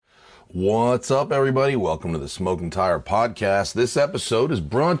What's up, everybody? Welcome to the Smoking Tire Podcast. This episode is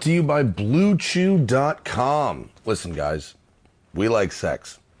brought to you by BlueChew.com. Listen, guys, we like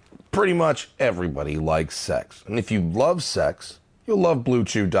sex. Pretty much everybody likes sex. And if you love sex, you'll love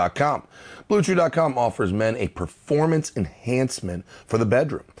BlueChew.com. BlueChew.com offers men a performance enhancement for the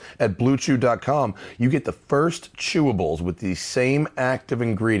bedroom. At BlueChew.com, you get the first chewables with the same active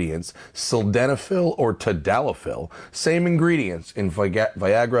ingredients, sildenafil or tadalafil, same ingredients in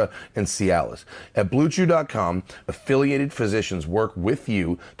Viagra and Cialis. At BlueChew.com, affiliated physicians work with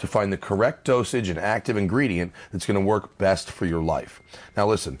you to find the correct dosage and active ingredient that's going to work best for your life. Now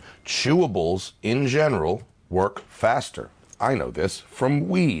listen, chewables in general work faster. I know this from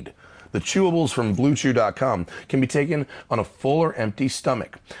weed. The chewables from BlueChew.com can be taken on a full or empty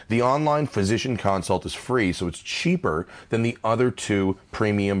stomach. The online physician consult is free, so it's cheaper than the other two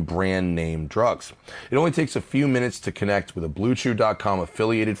premium brand name drugs. It only takes a few minutes to connect with a BlueChew.com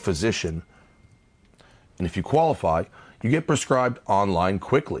affiliated physician, and if you qualify, you get prescribed online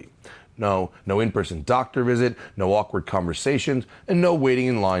quickly. No in-person doctor visit, no awkward conversations, and no waiting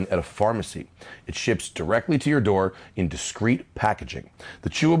in line at a pharmacy. It ships directly to your door in discreet packaging.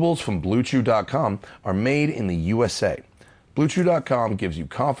 The chewables from BlueChew.com are made in the USA. BlueChew.com gives you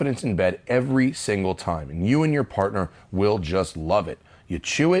confidence in bed every single time, and you and your partner will just love it. You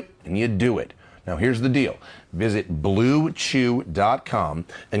chew it and you do it. Now here's the deal. Visit BlueChew.com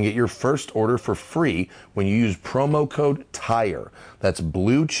and get your first order for free when you use promo code TIRE. That's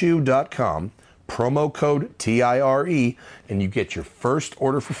BlueChew.com, promo code TIRE, and you get your first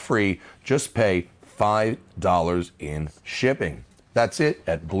order for free. Just pay $5 in shipping. That's it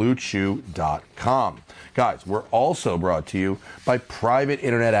at BlueChew.com. Guys, we're also brought to you by Private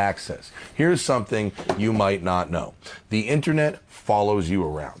Internet Access. Here's something you might not know. The internet follows you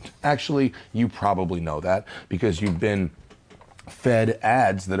around. Actually, you probably know that because you've been fed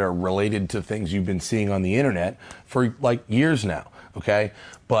ads that are related to things you've been seeing on the internet for like years now, okay?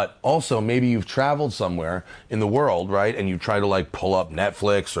 But also maybe you've traveled somewhere in the world, right? And you try to like pull up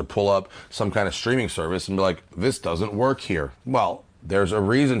Netflix or pull up some kind of streaming service and be like, this doesn't work here. Well, there's a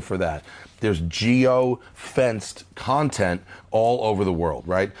reason for that. There's geo-fenced content all over the world,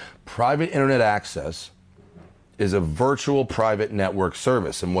 right? Private Internet Access is a virtual private network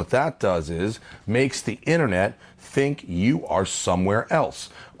service. And what that does is makes the internet think you are somewhere else.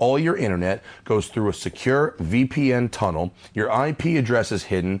 All your internet goes through a secure VPN tunnel, your IP address is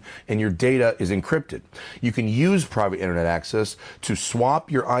hidden, and your data is encrypted. You can use private internet access to swap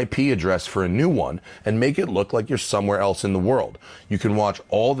your IP address for a new one and make it look like you're somewhere else in the world. You can watch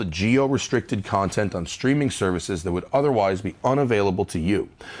all the geo-restricted content on streaming services that would otherwise be unavailable to you.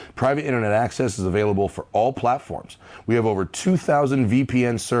 Private internet access is available for all platforms. We have over 2,000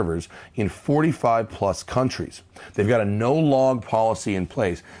 VPN servers in 45 plus countries. They've got a no-log policy in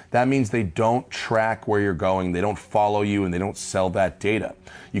place. That means they don't track where you're going, they don't follow you, and they don't sell that data.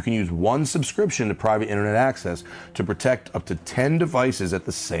 You can use one subscription to private internet access to protect up to 10 devices at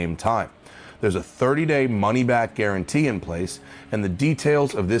the same time. There's a 30-day money-back guarantee in place, and the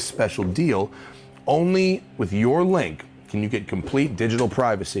details of this special deal, only with your link can you get complete digital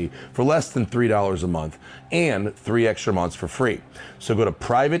privacy for less than $3 a month and 3 extra months for free. So go to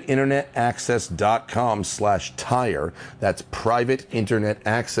privateinternetaccess.com/tire. That's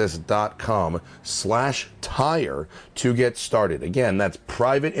privateinternetaccess.com/tire to get started. Again, that's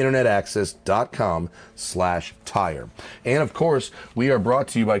privateinternetaccess.com/tire. And of course, we are brought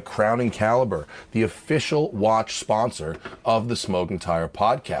to you by Crown & Caliber, the official watch sponsor of the Smoking Tire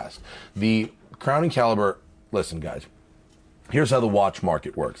Podcast. The Crown & Caliber, listen guys, here's how the watch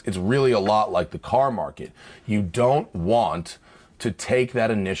market works. It's really a lot like the car market. You don't want to take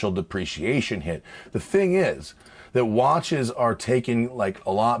that initial depreciation hit. The thing is that watches are taken like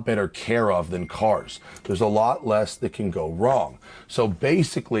a lot better care of than cars. There's a lot less that can go wrong. So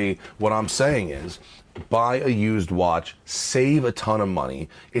basically what I'm saying is buy a used watch, save a ton of money.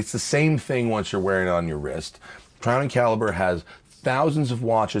 It's the same thing once you're wearing it on your wrist. Crown & Caliber has thousands of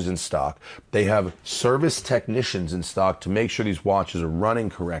watches in stock. They have service technicians in stock to make sure these watches are running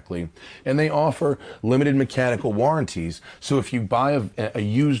correctly. And they offer limited mechanical warranties. So if you buy a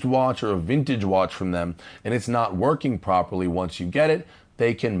used watch or a vintage watch from them and it's not working properly once you get it,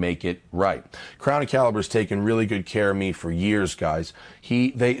 they can make it right. Crown & Caliber's taken really good care of me for years, guys.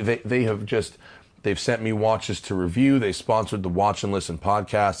 They have just They've sent me watches to review. They sponsored the Watch and Listen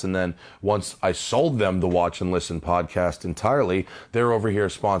podcast. And then once I sold them the Watch and Listen podcast entirely, they're over here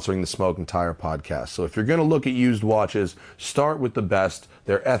sponsoring the Smoke and Tire podcast. So if you're going to look at used watches, start with the best.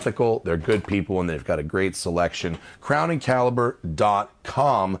 They're ethical, they're good people, and they've got a great selection.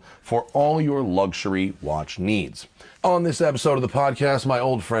 crownandcaliber.com for all your luxury watch needs. On this episode of the podcast, my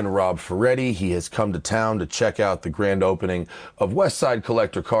old friend Rob Ferretti, he has come to town to check out the grand opening of Westside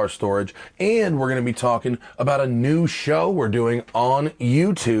Collector Car Storage, and we're going to be talking about a new show we're doing on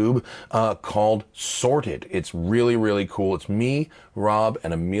YouTube called Sorted. It's really, really cool. It's me, Rob,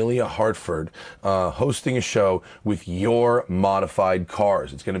 and Amelia Hartford hosting a show with your modified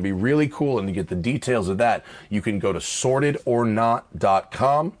cars. It's going to be really cool, and to get the details of that, you can go to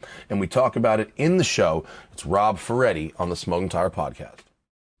sortedornot.com, and we talk about it in the show. It's Rob Ferretti on the Smoking Tire Podcast.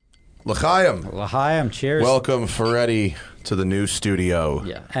 L'chaim. L'chaim, cheers. Welcome, Ferretti, to the new studio.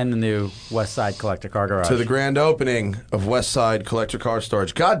 Yeah, and the new Westside Collector Car Garage. To the grand opening of Westside Collector Car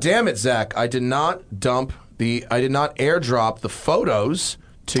Storage. God damn it, Zach. I did not airdrop the photos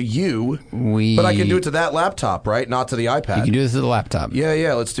to you, but I can do it to that laptop, right? Not to the iPad. You can do this to the laptop.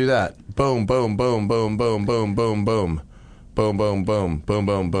 Yeah, let's do that. Boom, boom, boom, boom, boom, boom, boom, boom. Boom, boom, boom, boom,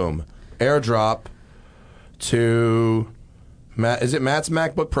 boom, boom. Airdrop to Matt. Is it Matt's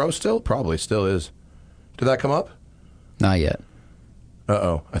MacBook Pro still? Probably still is. Did that come up? Not yet.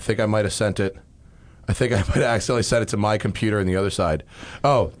 Uh-oh. I think I might have sent it. I think I might have accidentally sent it to my computer on the other side.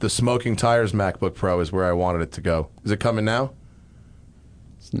 Oh, the Smoking Tires MacBook Pro is where I wanted it to go. Is it coming now?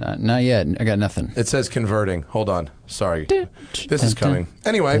 It's not yet. I got nothing. It says converting. Hold on. Sorry. This is coming.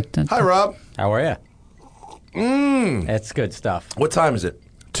 Anyway, hi, Rob. How are you? It's good stuff. What time is it?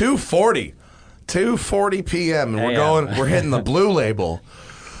 2:40. 2:40 p.m. and we're hitting the blue label.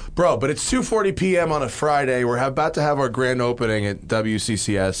 Bro, but it's 2:40 p.m. on a Friday. We're about to have our grand opening at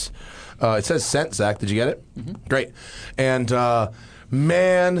WCCS. It says sent, Zach. Did you get it? Mm-hmm. Great. And,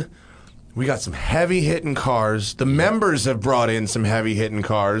 man, we got some heavy-hitting cars. The members have brought in some heavy-hitting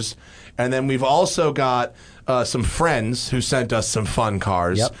cars. And then we've also got some friends who sent us some fun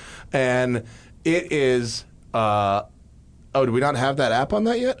cars. Yep. And it is... Oh, do we not have that app on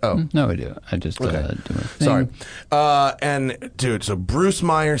that yet? Oh. No, we do. I just do my thing. Sorry. And, dude, so Bruce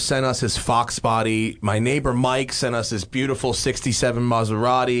Meyer sent us his Fox body. My neighbor Mike sent us this beautiful 67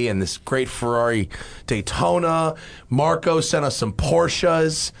 Maserati and this great Ferrari Daytona. Marco sent us some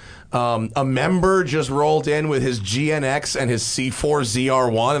Porsches. A member just rolled in with his GNX and his C4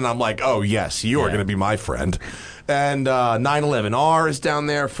 ZR1, and I'm like, oh, yes, you are going to be my friend. And 911R is down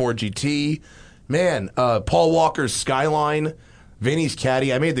there, Ford GT. Man, Paul Walker's Skyline, Vinny's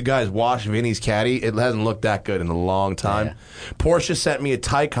Caddy. I made the guys wash Vinny's Caddy. It hasn't looked that good in a long time. Yeah. Porsche sent me a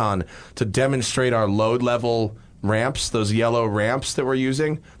Taycan to demonstrate our load level ramps, those yellow ramps that we're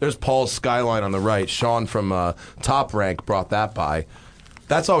using. There's Paul's Skyline on the right. Sean from Top Rank brought that by.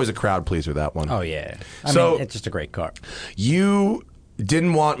 That's always a crowd pleaser, that one. Oh, yeah. I mean, it's just a great car. You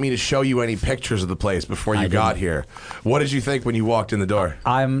didn't want me to show you any pictures of the place before you got here. What did you think when you walked in the door?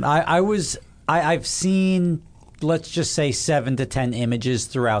 I've seen, let's just say, 7 to 10 images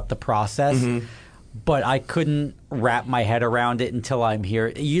throughout the process, but I couldn't wrap my head around it until I'm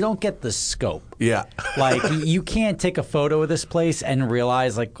here. You don't get the scope. Yeah. Like, you can't take a photo of this place and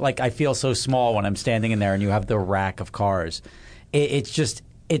realize, like I feel so small when I'm standing in there and you have the rack of cars.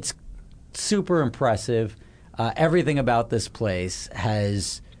 It's super impressive. Everything about this place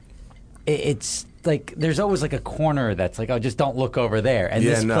it's like there's always like a corner that's like, oh, just don't look over there. And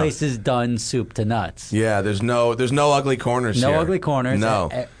this place is done soup to nuts. Yeah, there's no ugly corners here. No ugly corners.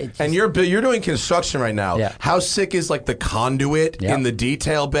 No. And you're doing construction right now. Yeah. How sick is like the conduit in the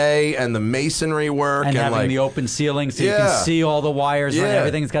detail bay and the masonry work and having like the open ceiling so you can see all the wires and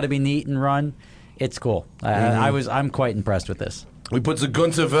everything's got to be neat and run. It's cool. I'm quite impressed with this. We put the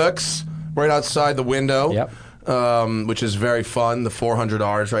Gunterwerks right outside the window. Which is very fun. The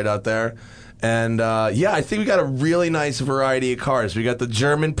 400Rs right out there. And, I think we got a really nice variety of cars. We got the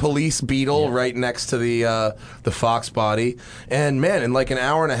German police Beetle right next to the Fox body. And, man, in like an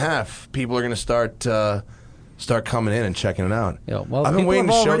hour and a half, people are going to start coming in and checking it out. Yeah, well, I've been waiting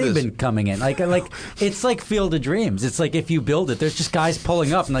to show this. People have already been coming in. Like it's like Field of Dreams. It's like if you build it, there's just guys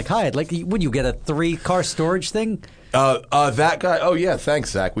pulling up and like, hi, would you get a 3-car storage thing? That guy. Oh yeah,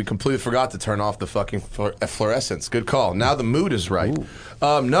 thanks, Zach. We completely forgot to turn off the fucking fluorescence. Good call. Now the mood is right.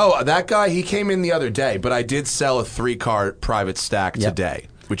 No, that guy. He came in the other day, but I did sell a 3-car private stack today,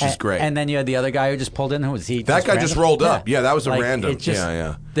 which is great. And then you had the other guy who just pulled in. Who was he? That guy just rolled up. Yeah, that was a random.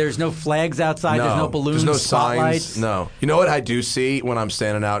 Yeah. There's no flags outside. No, there's no balloons. There's no spotlights. Signs. No. You know what I do see when I'm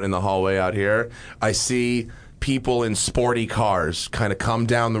standing out in the hallway out here? I see people in sporty cars kind of come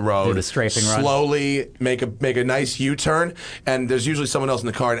down the road, do the strafing run, slowly make a nice U-turn, and there's usually someone else in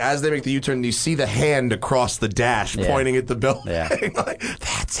the car, and as they make the U-turn, you see the hand across the dash pointing at the building. Yeah. Like,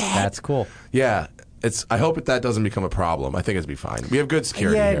 that's it. That's cool. Yeah. I hope that doesn't become a problem. I think it'll be fine. We have good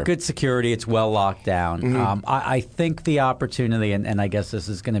security here. Yeah, good security. It's well locked down. I think the opportunity, and I guess this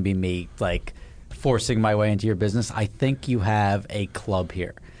is going to be me, like, forcing my way into your business. I think you have a club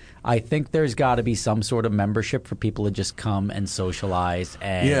here. I think there's got to be some sort of membership for people to just come and socialize.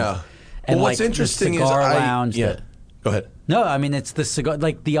 And, Yeah. And Well, what's like interesting the cigar is lounge. Yeah. Go ahead. No, I mean it's the cigar.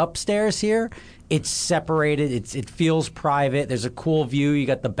 Like the upstairs here, it's separated. It feels private. There's a cool view. You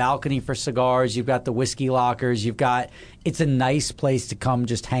got the balcony for cigars. You've got the whiskey lockers. It's a nice place to come,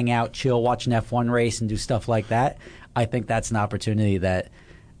 just hang out, chill, watch an F1 race, and do stuff like that. I think that's an opportunity that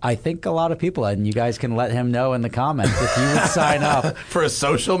I think a lot of people, and you guys can let him know in the comments if you would sign up For a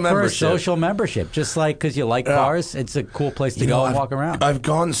social membership. Just like because you like cars, it's a cool place to go and walk around. I've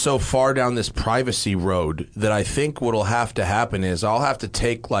gone so far down this privacy road that I think what'll have to happen is I'll have to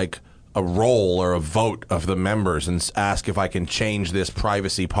take like a roll or a vote of the members and ask if I can change this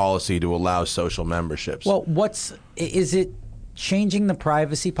privacy policy to allow social memberships. Well, is it changing the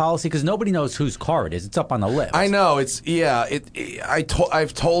privacy policy? Because nobody knows whose car it is. It's up on the list. I know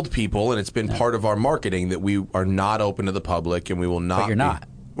I've told people, and it's been part of our marketing, that we are not open to the public, and we will not. But you're not.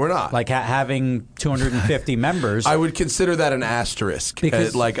 We're not. Like having 250 members. I would consider that an asterisk.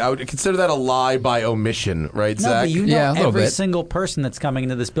 Because I would consider that a lie by omission, right, no, Zach? but you know Yeah, a little every bit. single person that's coming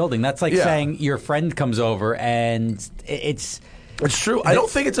into this building. That's like saying your friend comes over and it's true. I don't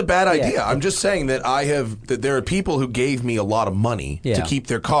think it's a bad idea. Yeah. I'm just saying that that there are people who gave me a lot of money to keep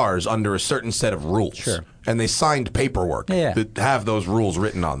their cars under a certain set of rules. Sure. And they signed paperwork that have those rules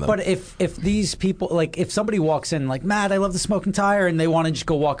written on them. But if these people, like if somebody walks in like, Matt, I love the Smoking Tire, and they want to just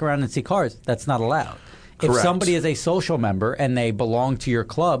go walk around and see cars, that's not allowed. Correct. If somebody is a social member and they belong to your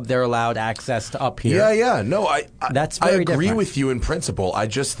club, they're allowed access to up here. Yeah. No, That's I very agree different. with you in principle. I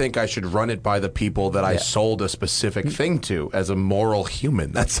just think I should run it by the people that I sold a specific thing to as a moral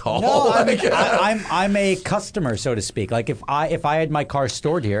human. That's all. No, I mean, I'm a customer, so to speak. Like if I had my car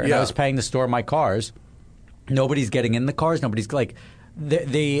stored here and I was paying to store my cars, nobody's getting in the cars. Nobody's like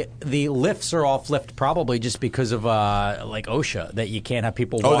the lifts are off lift probably just because of like OSHA that you can't have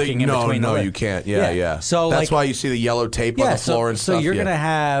people walking in between. No, the you can't. Yeah. So that's why you see the yellow tape on the floor and stuff. So you're going to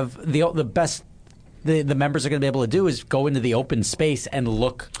have the best. The members are going to be able to do is go into the open space and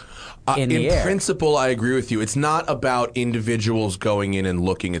look. In principle, I agree with you. It's not about individuals going in and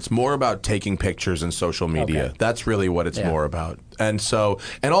looking. It's more about taking pictures and social media. Okay. That's really what it's more about. And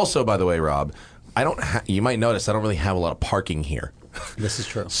also, by the way, Rob, you might notice I don't really have a lot of parking here. This is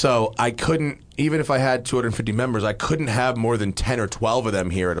true. So I couldn't, even if I had 250 members, I couldn't have more than 10 or 12 of them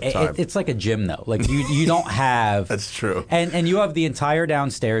here at a time. It's like a gym, though. Like you don't have. That's true. And you have the entire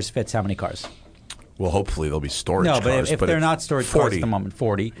downstairs fits how many cars? Well, hopefully there'll be storage cars. No, but if they're not storage 40. cars at the moment,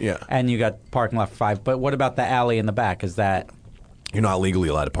 40. Yeah. And you got parking lot for 5. But what about the alley in the back? Is that... You're not legally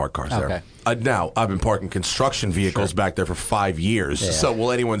allowed to park cars there. Now, I've been parking construction vehicles back there for 5 years. Yeah. So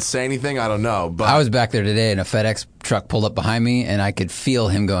will anyone say anything? I don't know. But I was back there today, and a FedEx truck pulled up behind me, and I could feel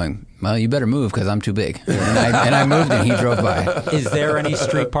him going, well, you better move because I'm too big. And I moved, and he drove by. Is there any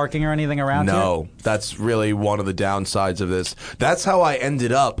street parking or anything around here? No. That's really one of the downsides of this. That's how I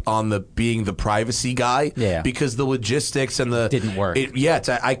ended up on being the privacy guy. Yeah. Because the logistics and didn't work.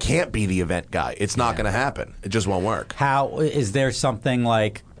 I can't be the event guy. It's not going to happen. It just won't work. How is there something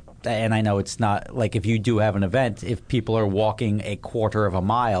like... And I know it's not like if you do have an event, if people are walking a quarter of a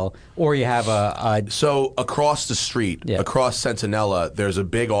mile, or you have So across the street, across Centinela, there's a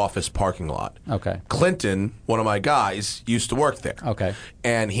big office parking lot. Okay. Clinton, one of my guys, used to work there. Okay.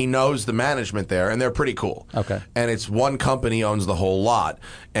 And he knows the management there, and they're pretty cool. Okay. And it's one company owns the whole lot,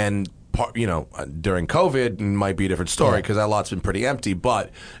 and during COVID, it might be a different story because that lot's been pretty empty. But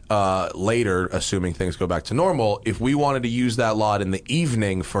later, assuming things go back to normal, if we wanted to use that lot in the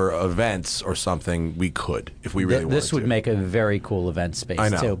evening for events or something, we could if we really wanted to. This would make a very cool event space, I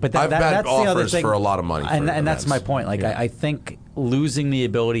know. too. But I've had that's offers the other thing. for a lot of money. And that's my point. Like, I think losing the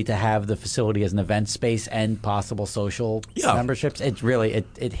ability to have the facility as an event space and possible social memberships, it really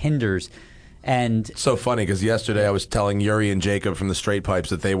it hinders. And so funny because yesterday I was telling Yuri and Jacob from the Straight Pipes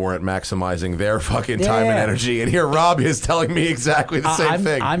that they weren't maximizing their fucking time and energy, and here Rob is telling me exactly the same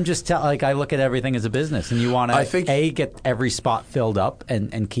thing. I'm just I look at everything as a business, and you want to get every spot filled up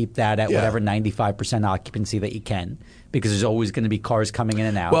and keep that at whatever 95% occupancy that you can, because there's always going to be cars coming in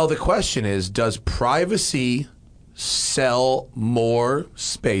and out. Well, the question is, does privacy sell more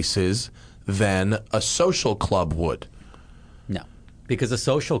spaces than a social club would? No. Because a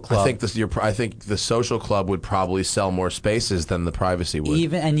social club, I think the social club would probably sell more spaces than the privacy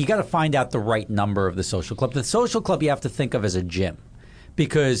would. And you got to find out the right number of the social club. The social club you have to think of as a gym,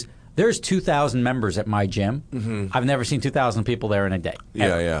 because there's 2,000 members at my gym. Mm-hmm. I've never seen 2,000 people there in a day.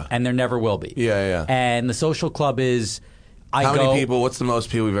 Yeah. And there never will be. Yeah. And the social club is, how many people? What's the most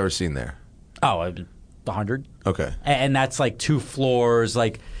people we've ever seen there? 100. Okay. And that's like 2 floors,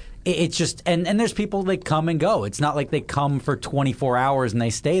 like. it's just and there's people that come and go. It's not like they come for 24 hours and they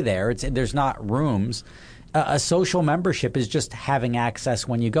stay there. There's not rooms. A social membership is just having access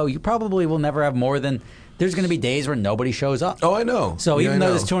when you go. You probably will never have more than. There's going to be days where nobody shows up. Oh, I know. So even though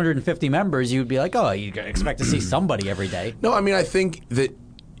there's 250 members, you'd be like, oh, you expect to see somebody every day. No, I mean, I think that,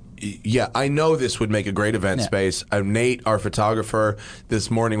 yeah, I know this would make a great event space. Nate, our photographer,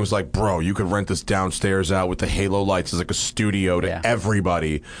 this morning was like, bro, you could rent this downstairs out with the halo lights as like a studio to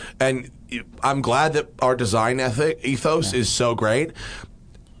everybody. And I'm glad that our design ethos is so great.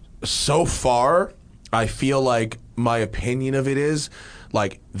 So far, I feel like my opinion of it is,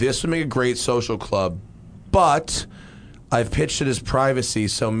 like, this would make a great social club, but I've pitched it as privacy,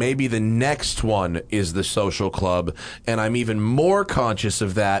 so maybe the next one is the social club, and I'm even more conscious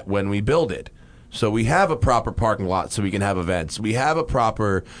of that when we build it. So we have a proper parking lot so we can have events. We have a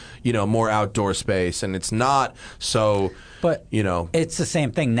proper, more outdoor space, and it's not so, But it's the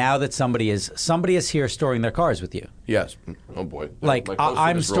same thing now that somebody is here storing their cars with you. Yes. Oh, boy. Like,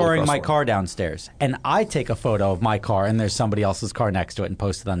 I'm storing my car downstairs, and I take a photo of my car, and there's somebody else's car next to it and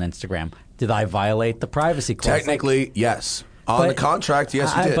post it on Instagram. Did I violate the privacy clause? Technically, yes. On the contract,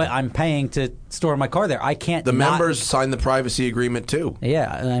 yes, you did. But I'm paying to store my car there. I can't. The members signed the privacy agreement too.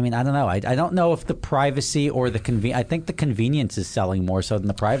 Yeah, I mean, I don't know. I don't know if the privacy or the convenience. I think the convenience is selling more so than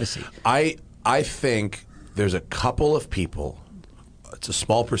the privacy. I think there's a couple of people. It's a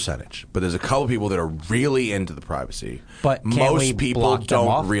small percentage, but there's a couple of people that are really into the privacy. But most people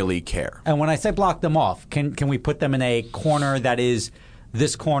don't really care. And when I say block them off, can we put them in a corner that is?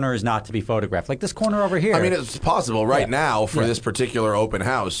 This corner is not to be photographed. Like this corner over here. I mean, it's possible. Right now, for this particular open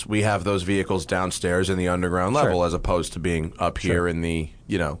house, we have those vehicles downstairs in the underground level as opposed to being up here in the,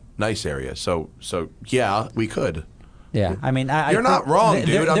 nice area. So yeah, we could. Yeah, I mean, you're not wrong,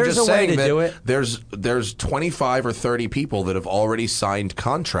 dude. I'm just saying that there's 25 or 30 people that have already signed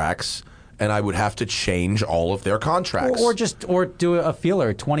contracts, and I would have to change all of their contracts. Or do a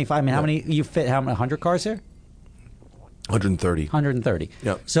feeler. 25. I mean, how many you fit? How many 100 cars here? 130. 130.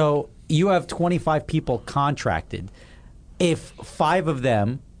 Yep. So you have 25 people contracted. If 5 of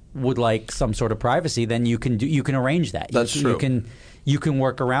them would like some sort of privacy, then you can arrange that. That's true. You can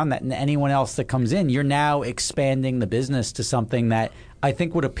work around that. And anyone else that comes in, you're now expanding the business to something that I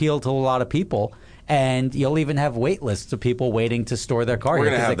think would appeal to a lot of people. And you'll even have wait lists of people waiting to store their car. We're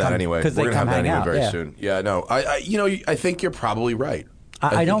going to have that anyway. We're going to have that anyway very soon. Yeah, no. I think you're probably right.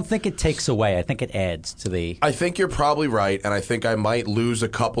 I don't think it takes away. I think it adds to the... I think you're probably right, and I think I might lose a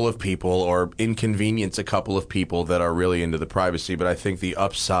couple of people or inconvenience a couple of people that are really into the privacy, but I think the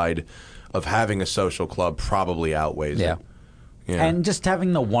upside of having a social club probably outweighs it. Yeah. And just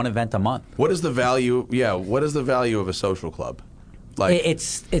having the one event a month. What is the value? Yeah, what is the value of a social club? Like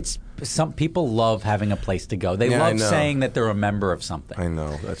it's some people love having a place to go. They love saying that they're a member of something. I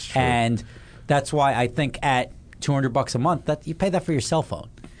know, that's true. And that's why I think at $200 a month, that you pay that for your cell phone.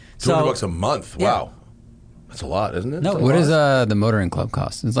 $200 a month? Wow. That's a lot, isn't it? No. What does the motoring club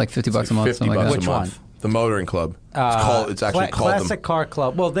cost? It's like $50 a month, something like that. Which one? The motoring club. It's actually called Classic Car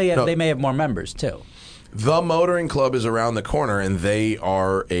Club. Well, they may have more members too. The motoring club is around the corner, and they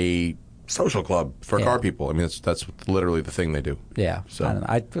are a social club for car people. I mean, that's literally the thing they do. Yeah. So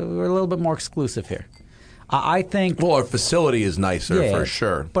I don't know. We're a little bit more exclusive here. I think. Well, our facility is nicer for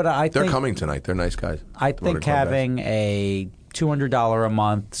sure. But they're coming tonight. They're nice guys. I think having a $200 a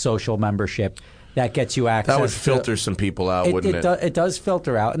month social membership that gets you access. That would filter some people out, wouldn't it? It does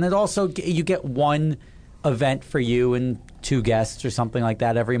filter out, and it also you get one event for you and 2 guests or something like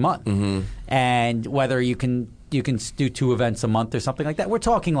that every month. Mm-hmm. And whether you can do 2 events a month or something like that, we're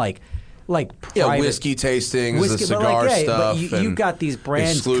talking like private whiskey tastings, the cigar stuff. But you've got these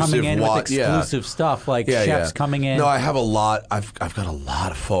brands coming in with exclusive stuff, like chefs coming in. No, I have a lot. I've got a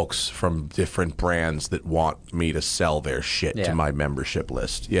lot of folks from different brands that want me to sell their shit to my membership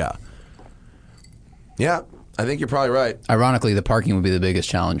list. Yeah, I think you're probably right. Ironically, the parking would be the biggest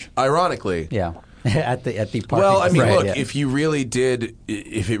challenge. Ironically, yeah. at the parking. Well, I mean, look, if you really did,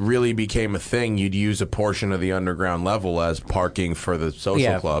 if it really became a thing, you'd use a portion of the underground level as parking for the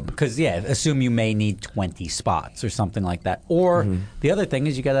social club. Because assume you may need 20 spots or something like that. Or the other thing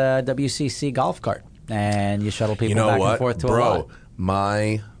is you get a WCC golf cart and you shuttle people back and forth to a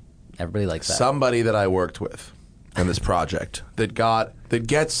lot. Everybody likes that. Somebody that I worked with in this project that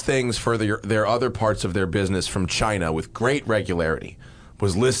gets things for their other parts of their business from China with great regularity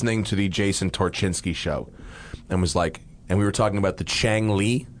was listening to the Jason Torchinsky show and was like, and we were talking about the Chang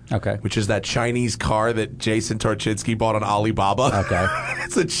Li, which is that Chinese car that Jason Torchinsky bought on Alibaba.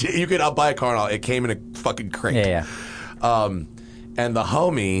 Okay. You could buy a car, it came in a fucking crate. Yeah. And the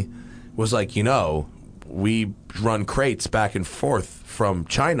homie was like, we run crates back and forth from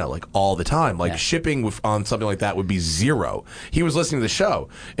China like all the time. Like shipping on something like that would be zero. He was listening to the show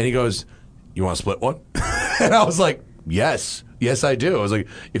and he goes, "You want to split one?" And I was like, "Yes, I do." I was like,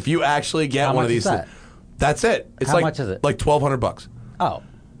 "If you actually get How one much of these, is that? That's it. It's How like much is it? Like $1,200. Oh.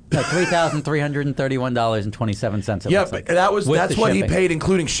 No, $3,331.27. Yeah, looks like, but that's with the what he shipping. paid,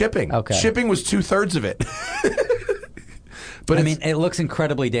 including shipping. Okay. Shipping was 2/3 of it. But I mean, it looks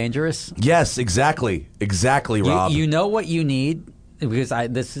incredibly dangerous. yes, exactly, Rob. You know what you need, because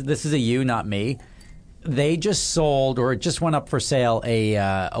this is a you, not me. They just sold, or it just went up for sale,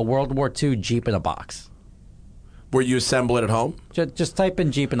 a World War II Jeep in a box. Where you assemble it at home, Just type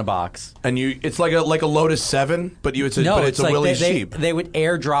in Jeep in a box. and it's like a Lotus 7, but it's a It's like Willys they Jeep. would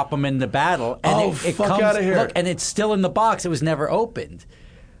airdrop them into battle. And Oh, it fuck comes, outta here. Look, and it's still in the box. It was never opened.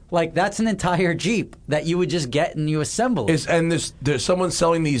 Like, that's an entire Jeep that you would just get and you assemble it. There's someone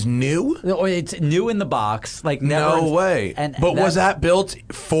selling these new? Or it's new in the box. Like, never. No way. But was that built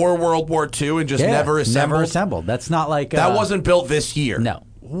for World War II and just never assembled? Never assembled. That's not like That wasn't built this year. No.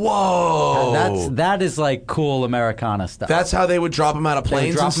 Whoa. That is like cool Americana stuff. That's how they would drop them out of They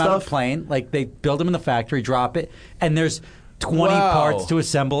planes drop and them out of stuff? a plane. Like, they build them in the factory, drop it, and there's 20 Wow. parts to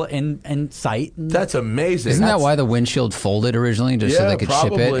assemble in sight. That's amazing. Isn't that why the windshield folded originally, just so Yeah, they could ship it?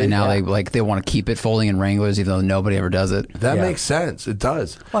 probably. And now Yeah. they want to keep it folding in Wranglers, even though nobody ever does it. That Yeah. makes sense. It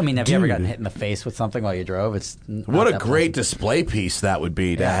does. Well, I mean, have you ever gotten hit in the face with something while you drove? It's not What a that great display piece that would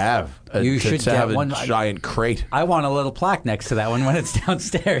be to have. You should to have get a one. giant crate. I want a little plaque next to that one when it's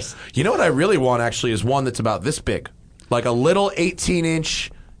downstairs. You know what I really want actually is one that's about this big, like a little 18-inch.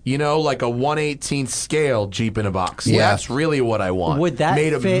 Like a 1/18 scale Jeep in a box. Yeah. That's really what I want. Would that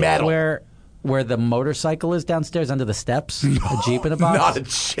made of fit metal? where the motorcycle is downstairs under the steps? A Jeep in a box? Not a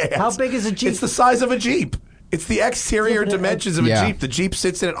chance. How big is a Jeep? It's the size of a Jeep. It's the exterior dimensions of a Yeah. Jeep. The Jeep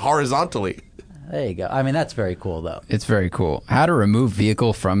sits in it horizontally. There you go. I mean, that's very cool, though. It's very cool. How to remove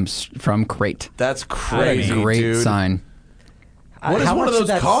vehicle from crate. That's crazy, Great dude. sign. What does How one of much those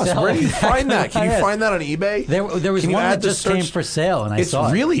did that cost? sell? Where do you find that? Can you Yes. find that on eBay? There was Can you one add that the just came search- for sale, and I It's saw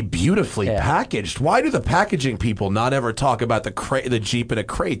it. really beautifully Yeah. packaged. Why do the packaging people not ever talk about the Jeep in a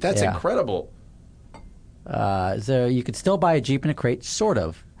crate? That's Yeah. incredible. So you could still buy a Jeep in a crate, sort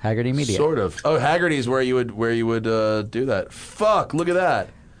of. Haggerty Media. Sort of. Oh, Haggerty is where you would do that. Fuck! Look at that.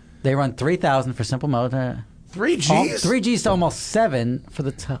 They run $3,000 for simple motor. 3Gs. 3Gs to almost $7,000 for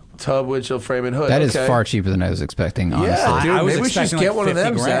the tub. Tub, windshield, frame, and hood. That is Okay. far cheaper than I was expecting, honestly. Yeah, dude. I was maybe we should just expecting get like one of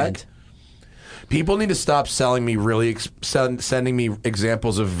them, 50 grand. Zach. People need to stop selling me sending me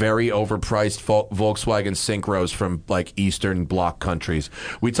examples of very overpriced Volkswagen Synchros from like Eastern Bloc countries.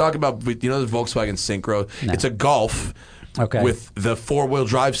 We talk about the Volkswagen Synchro. No. It's a Golf Okay. with the 4-wheel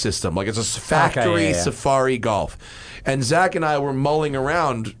drive system. Like it's a factory yeah. Safari Golf. And Zach and I were mulling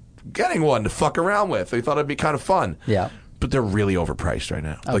around getting one to fuck around with. We thought it'd be kind of fun. Yeah. But they're really overpriced right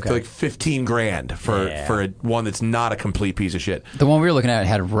now. Like Okay. like 15 grand for one that's not a complete piece of shit. The one we were looking at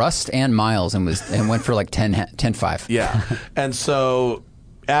had rust and miles and went for like 10.5. Yeah. And so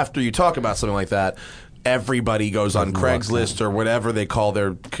after you talk about something like that, everybody goes on Craigslist or whatever they call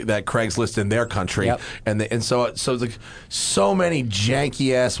that Craigslist in their country. Yep. And so like so many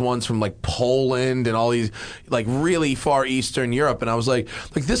janky ass ones from like Poland and all these like really far Eastern Europe. And I was like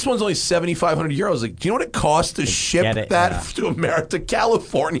this one's only 7,500 euros. Like, do you know what it costs to ship get it, that yeah. to America, to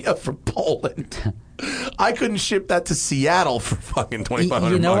California from Poland? I couldn't ship that to Seattle for fucking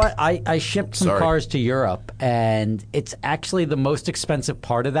 $2,500. You know what? I shipped some Sorry. cars to Europe, and it's actually the most expensive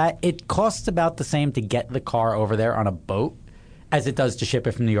part of that. It costs about the same to get the car over there on a boat as it does to ship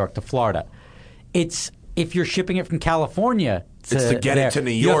it from New York to Florida. It's if you're shipping it from California It's to get it to New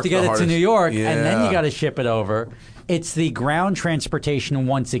you have York, to get the it to hardest. New York, and then Yeah. you got to ship it over. It's the ground transportation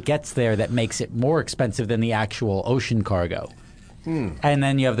once it gets there that makes it more expensive than the actual ocean cargo. And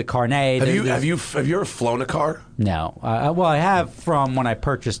then you have the carnet. Have you ever flown a car? No. Well, I have from when I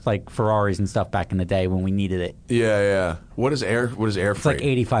purchased like Ferraris and stuff back in the day when we needed it. Yeah. What is air It's freight? like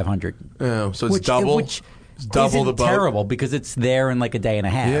 8,500. Oh, so it's double. Which It's double isn't the boat. terrible because it's there in like a day and a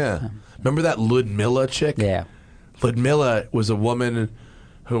half. Yeah. Remember that Ludmilla chick? Yeah. Ludmilla was a woman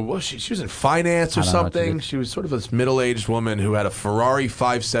who was she? She was in finance or I don't know what she something. did. She was sort of this middle-aged woman who had a Ferrari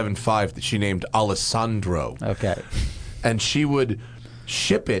 575 that she named Alessandro. Okay. And she would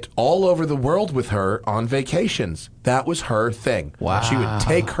ship it all over the world with her on vacations. That was her thing. Wow. She would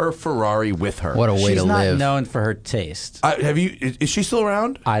take her Ferrari with her. What a way She's to not live. known for her taste. Is she still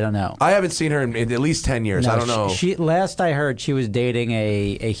around? I don't know. I haven't seen her in at least 10 years. I don't know. She last I heard, she was dating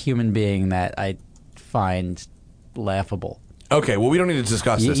a human being that I find laughable. Okay, well, we don't need to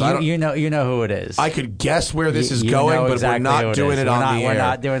discuss this. You know who it is. I could guess where this is You going, know but exactly we're not doing it on the air. We're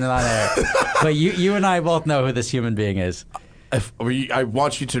not doing it on air. But you and I both know who this human being is. I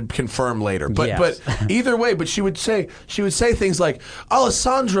want you to confirm later, but Yes. either way. But she would say things like,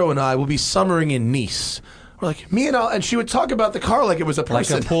 "Alessandro and I will be summering in Nice." Or like me and she would talk about the car like it was a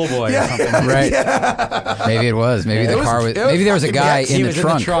person, Like a pool boy or something. Right. Maybe it was. Maybe the car was. Maybe there was a guy He in the was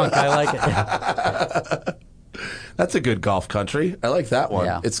trunk. in the trunk. I like it. That's a good golf country. I like that one.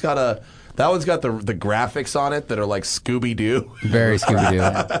 Yeah. It's got that one's got the graphics on it that are like Scooby Doo. Very Scooby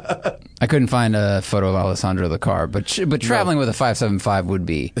Doo. I couldn't find a photo of Alessandro the car, but traveling with a 575 would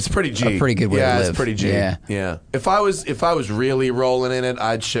be. It's pretty G. A pretty good way to live. Yeah, it's pretty G. Yeah. If I was really rolling in it,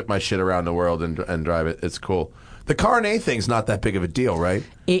 I'd ship my shit around the world and drive it. It's cool. The Carnet thing's not that big of a deal, right?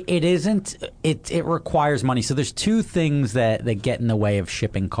 It isn't. It requires money. So there's two things that get in the way of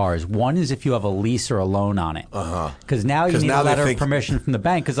shipping cars. One is if you have a lease or a loan on it. Because now you need a letter of permission from the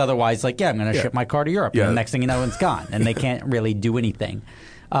bank. Because otherwise, I'm going to ship my car to Europe. Yeah. And the next thing you know, it's gone. And they can't really do anything.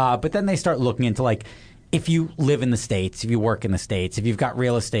 But then they start looking into if you live in the States, if you work in the States, if you've got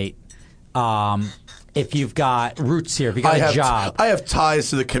real estate, if you've got roots here, if you got a job. I have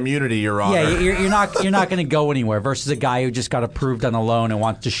ties to the community, Your Honor. Yeah, you're not going to go anywhere. Versus a guy who just got approved on a loan and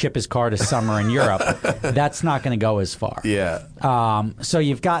wants to ship his car to summer in Europe. That's not going to go as far. Yeah. So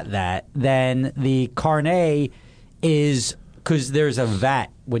you've got that. Then the Carnet is because there's a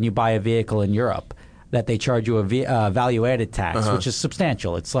VAT when you buy a vehicle in Europe that they charge you a value-added tax, which is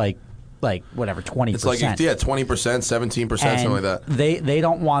substantial. It's like whatever, 20%. It's like 20%, 17%, something like that. They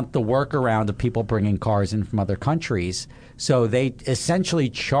don't want the workaround of people bringing cars in from other countries, so they essentially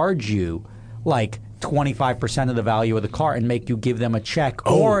charge you 25% of the value of the car and make you give them a check.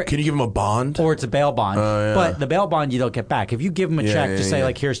 Or can you give them a bond? Or it's a bail bond. Yeah. But the bail bond you don't get back. If you give them a check, just say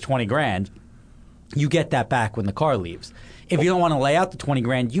here's $20,000, you get that back when the car leaves. If you don't want to lay out the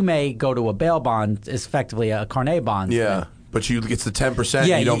 $20,000, you may go to a bail bond, it's effectively a Carnet bond. Yeah. But it's the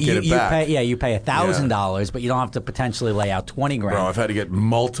 10%. You don't get it back. You pay $1,000, but you don't have to potentially lay out $20,000. Bro, I've had to get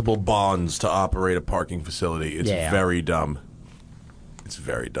multiple bonds to operate a parking facility. It's very dumb. It's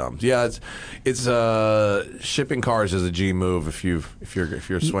very dumb. Yeah, it's shipping cars is a G move if you're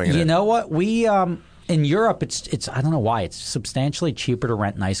swinging it. You know what? We in Europe, it's I don't know why it's substantially cheaper to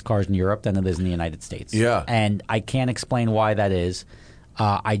rent nice cars in Europe than it is in the United States. Yeah, and I can't explain why that is.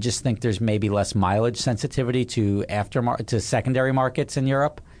 I just think there's maybe less mileage sensitivity to secondary markets in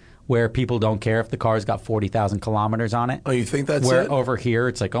Europe, where people don't care if the car's got 40,000 kilometers on it. Oh, you think that's where it? Over here,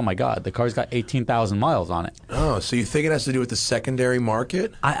 it's like, oh my God, the car's got 18,000 miles on it. Oh, so you think it has to do with the secondary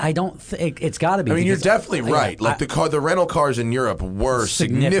market? I don't think it's got to be. I mean, you're definitely right. Yeah, the rental cars in Europe were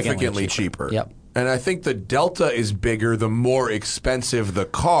significantly cheaper. Yep. And I think the delta is bigger the more expensive the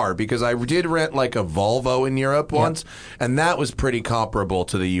car, because I did rent a Volvo in Europe once, and that was pretty comparable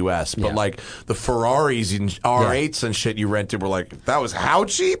to the U.S. But the Ferraris and R8s and shit you rented were that was how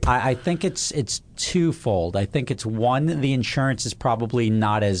cheap? I think it's twofold. I think it's one, the insurance is probably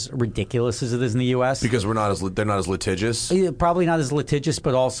not as ridiculous as it is in the U.S. because they're not as litigious. Probably not as litigious,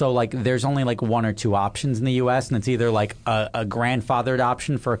 but also there's only one or two options in the U.S. and it's either a grandfathered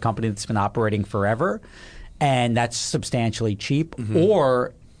option for a company that's been operating forever, and that's substantially cheap,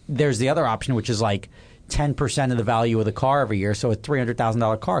 or there's the other option, which is 10% of the value of the car every year. So a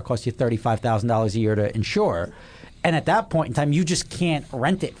 $300,000 car costs you $35,000 a year to insure. And at that point in time, you just can't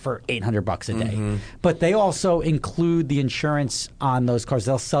rent it for $800 a day. But they also include the insurance on those cars.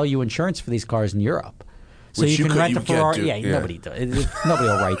 They'll sell you insurance for these cars in Europe. So you can rent a Ferrari. Nobody does. Nobody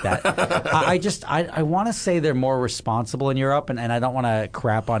will write that. I want to say they're more responsible in Europe, and I don't want to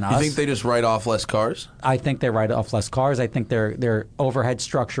crap on us. You think they just write off less cars? I think they write off less cars. I think their overhead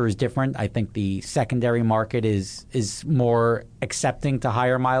structure is different. I think the secondary market is more accepting to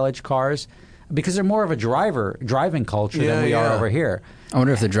higher mileage cars, because they're more of a driving culture than we are over here. I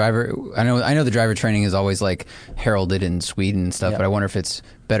wonder if the driver. I know the driver training is always heralded in Sweden and stuff, but I wonder if it's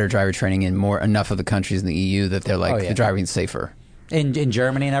better driver training in enough of the countries in the EU that they're the driving's safer. In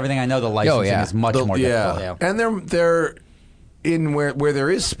Germany and everything, I know the licensing is much more difficult. Yeah. And they're in where there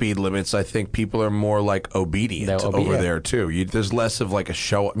is speed limits. I think people are more obedient over there too. There's less of a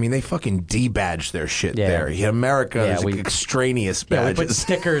show. I mean, they fucking debadge their shit there. In America, there's extraneous badges. We put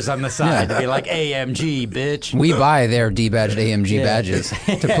stickers on the side to be AMG, bitch. We buy their debadged AMG badges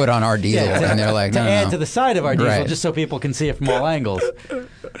to put on our diesel, and they're to add to the side of our diesel, just so people can see it from all angles.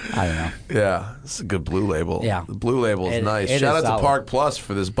 I don't know. Yeah, it's a good Blue Label. Yeah, the Blue Label is nice. Shout out to Park Plus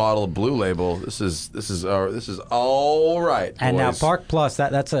for this bottle of Blue Label. This is all right. And now Park Plus,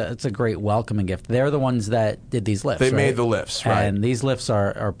 that's a great welcoming gift. They're the ones that did these lifts. They right? made the lifts, right? And these lifts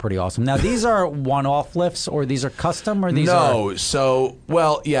are pretty awesome. Now these are one-off lifts, or these are custom, or these are So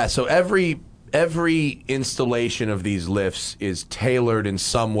every installation of these lifts is tailored in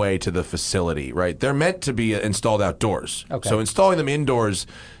some way to the facility, right? They're meant to be installed outdoors. Okay. So installing them indoors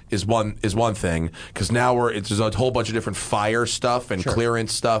is one thing, because now there's a whole bunch of different fire stuff and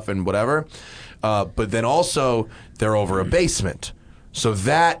clearance stuff and whatever. But then also they're over a basement, so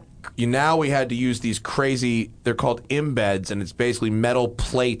that now we had to use these crazy. They're called embeds, and it's basically metal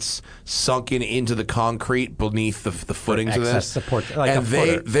plates sunken into the concrete beneath the footings of this. Support, like and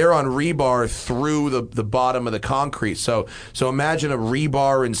they're on rebar through the bottom of the concrete. So imagine a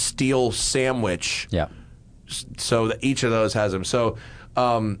rebar and steel sandwich. Yeah. So that each of those has them. So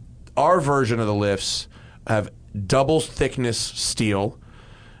our version of the lifts have double thickness steel,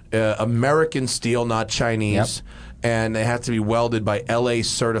 American steel, not Chinese. Yep. And they have to be welded by LA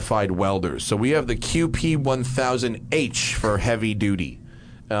certified welders. So we have the QP1000H for heavy duty.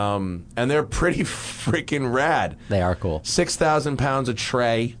 And they're pretty freaking rad. They are cool. 6,000 pounds a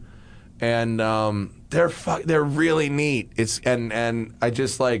tray. And they're really neat. And I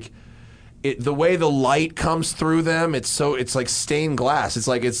just like the way the light comes through them. It's like stained glass. It's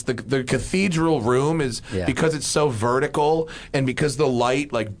like the cathedral room is because it's so vertical, and because the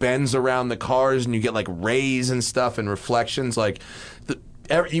light like bends around the cars, and you get like rays and stuff and reflections. Like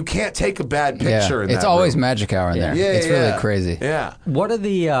you can't take a bad picture in that It's always room. magic hour in there. Yeah, it's really crazy. Yeah. What are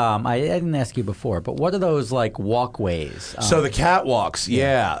the? I didn't ask you before, but what are those like walkways? So the catwalks,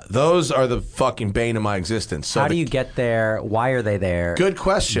 those are the fucking bane of my existence. So how do you get there? Why are they there? Good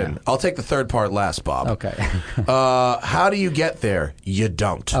question. I'll take the third part last, Bob. Okay. How do you get there? You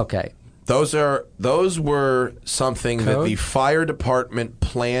don't. Okay. Those were something that the fire department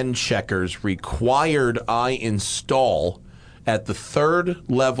plan checkers required I install at the third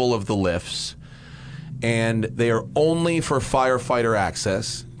level of the lifts, and they are only for firefighter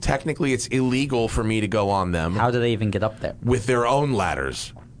access. Technically, it's illegal for me to go on them. How do they even get up there? With their own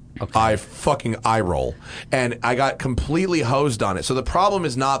ladders. Okay. I fucking eye roll. And I got completely hosed on it. So the problem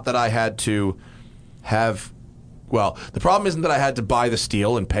is not that I had to have... Well, the problem isn't that I had to buy the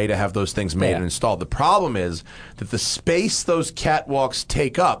steel and pay to have those things made and installed. The problem is that the space those catwalks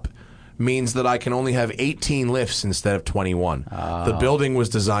take up means that I can only have 18 lifts instead of 21. The building was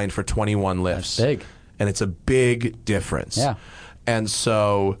designed for 21 lifts. That's big. And it's a big difference. Yeah. And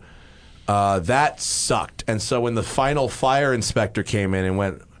so that sucked. And so when the final fire inspector came in and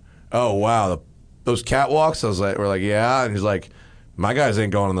went, "Oh, wow, those catwalks?" We're like, "Yeah." And he's like, "My guys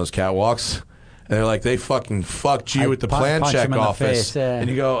ain't going on those catwalks." And they're like, "They fucking fucked you at the plan check office." And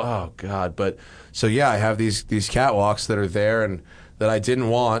you go, "Oh, God." But so, yeah, I have these catwalks that are there and that I didn't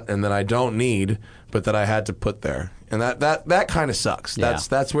want and that I don't need, but that I had to put there. And that kind of sucks. Yeah.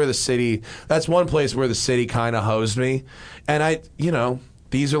 That's where the city, that's one place where the city kind of hosed me. And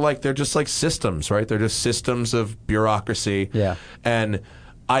these are like, they're just like systems, right? They're just systems of bureaucracy. Yeah. And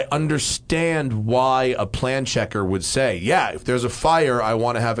I understand why a plan checker would say, yeah, if there's a fire, I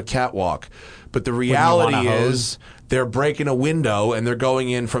want to have a catwalk. But the reality is they're breaking a window and they're going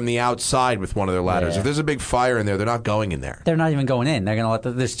in from the outside with one of their ladders. Yeah. If there's a big fire in there, they're not going in there. They're not even going in. They're going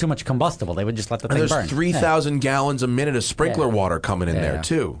to there's too much combustible. They would just let the thing burn. There's 3,000 gallons a minute of sprinkler water coming in there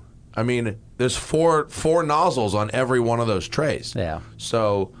too. I mean, there's four nozzles on every one of those trays. Yeah.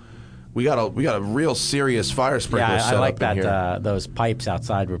 So we got a real serious fire sprinkler set I like up in here. that. Those pipes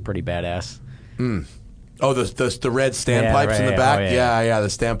outside were pretty badass. Oh, the red standpipes in the back. The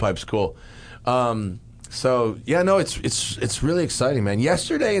standpipe's cool. It's really exciting, man.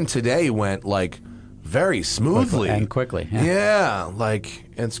 Yesterday and today went like very smoothly quickly. Yeah, like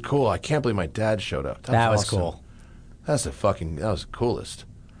it's cool. I can't believe my dad showed up. That was awesome. cool. That was the coolest.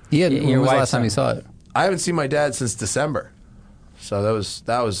 When was the wife's last time you saw it? I haven't seen my dad since December, so that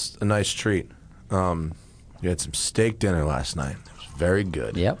was a nice treat. We had some steak dinner last night. It was very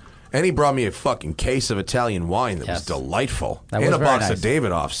good. Yep. And he brought me a fucking case of Italian wine that was delightful. That and was a very box nice. of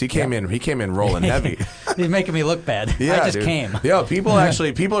Davidoffs. He came in rolling heavy. He's making me look bad. Yeah, I just dude. came. Yeah, people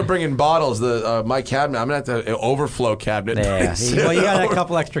are bringing bottles. My cabinet, I'm gonna have to overflow cabinet. Yeah. Well, you got a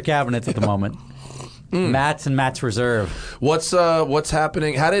couple extra cabinets at the moment. Matt's and Matt's Reserve. What's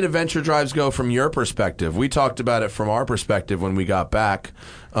happening? How did Adventure Drives go from your perspective? We talked about it from our perspective when we got back.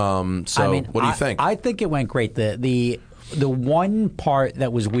 What do you think? I think it went great. The one part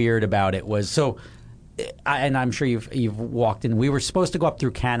that was weird about it was and I'm sure you've walked in. We were supposed to go up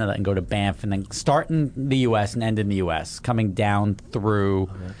through Canada and go to Banff, and then start in the U.S. and end in the U.S. Coming down through.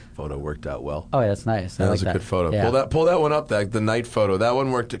 Photo worked out well. Oh, yeah, that's nice. That was a good photo. Yeah. Pull that one up. The night photo. That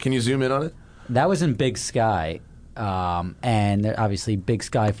one worked. Can you zoom in on it? That was in Big Sky. and obviously big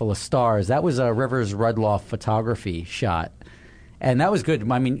sky full of stars. That was a Rivers Rudloff photography shot. And that was good.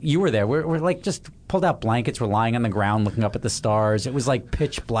 I mean, you were there. We're like just pulled out blankets. We're lying on the ground looking up at the stars. It was like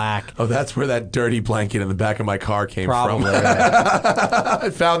pitch black. Oh, that's where that dirty blanket in the back of my car came Probably, from. Yeah.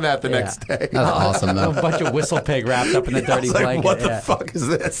 I found that the next day. That's awesome, though. A bunch of whistle pig wrapped up in a dirty I was like, blanket. what the fuck is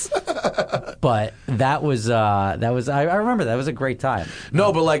this? But that was I remember that was a great time.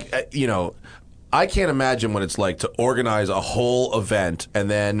 No, but like, you know, I can't imagine what it's like to organize a whole event and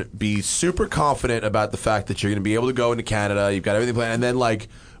then be super confident about the fact that you're going to be able to go into Canada. You've got everything planned, and then like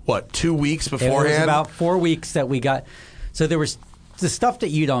what, 2 weeks beforehand? It was about 4 weeks that we got. So there was the stuff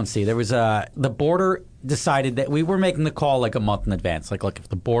that you don't see. There was the border decided that we were making the call like a month in advance. Like, look, if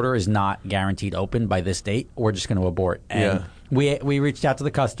the border is not guaranteed open by this date, we're just going to abort. And we reached out to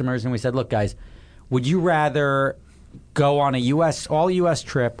the customers and we said, look, guys, would you rather go on a all U.S.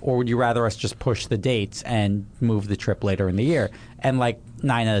 trip, or would you rather us just push the dates and move the trip later in the year? And like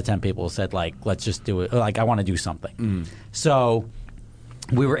 9 out of 10 people said, like, let's just do it. Like, I want to do something. So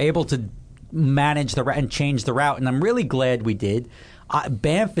we were able to manage the route and change the route, and I'm really glad we did.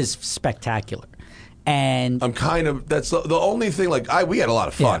 Banff is spectacular. And I'm kind of, that's the only thing, like, we had a lot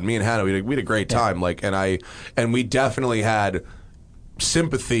of fun. Yeah. Me and Hannah, we had a great time. Like, and we definitely had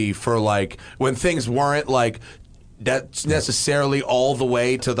sympathy for, like, when things weren't like that's necessarily all the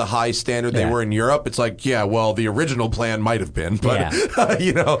way to the high standard they were in Europe. It's like, yeah, well, the original plan might have been, but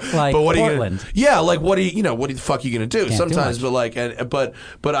you know, like but what Portland. are you? Yeah, like what do you know? What the fuck are you going to do? Can't Sometimes, do but like,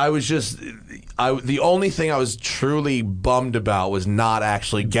 but I was just, the only thing I was truly bummed about was not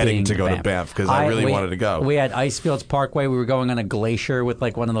actually getting to go to Banff because I really wanted to go. We had Icefields Parkway. We were going on a glacier with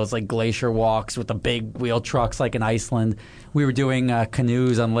like one of those like glacier walks with the big wheel trucks like in Iceland. We were doing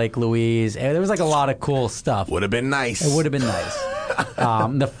canoes on Lake Louise. There was like a lot of cool stuff. Would have been nice. It would have been nice.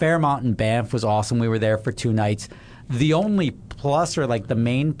 The Fairmont in Banff was awesome. We were there for 2 nights. The only plus, or like the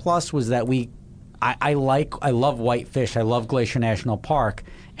main plus, was that I love Whitefish. I love Glacier National Park,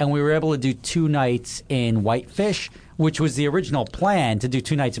 and we were able to do 2 nights in Whitefish, which was the original plan, to do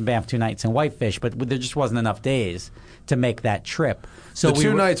 2 nights in Banff, 2 nights in Whitefish, but there just wasn't enough days to make that trip. So the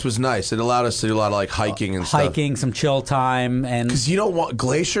 2 nights was nice. It allowed us to do a lot of like hiking and stuff. Hiking, some chill time, and because you don't want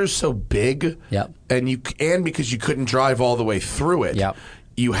Glacier's so big, and because you couldn't drive all the way through it,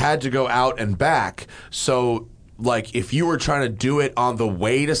 you had to go out and back. So, like, if you were trying to do it on the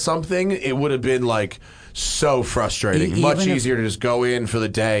way to something, it would have been like so frustrating. Much easier to just go in for the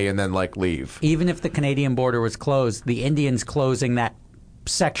day and then like leave. Even if the Canadian border was closed, the Indians closing that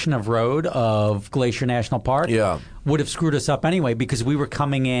section of road of Glacier National Park would have screwed us up anyway, because we were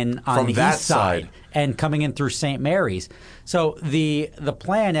coming in on from the that east side and coming in through St. Mary's. So the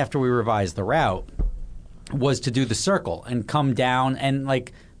plan after we revised the route was to do the circle and come down, and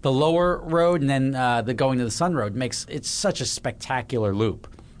like the lower road and then the going to the Sun Road it's such a spectacular loop.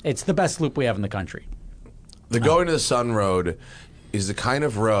 It's the best loop we have in the country. The going to the Sun Road is the kind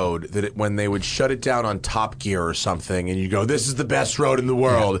of road that when they would shut it down on Top Gear or something, and you go, this is the best road in the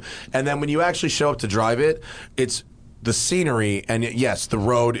world. And then when you actually show up to drive it, it's the scenery, and yes, the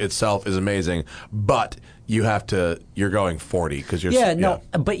road itself is amazing, but you're going 40 because you're...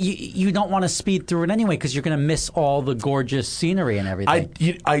 but you don't want to speed through it anyway because you're going to miss all the gorgeous scenery and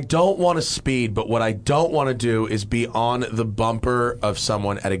everything. I don't want to speed, but what I don't want to do is be on the bumper of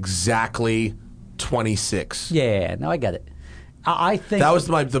someone at exactly 26. Yeah, no, I get it. I think that was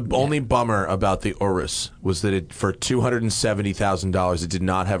the only bummer about the Urus was that it, for $270,000, it did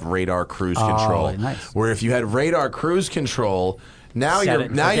not have radar cruise control. Nice. Where if you had radar cruise control, now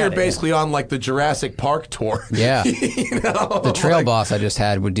you're basically on like the Jurassic Park tour. Yeah, you know? The trail boss I just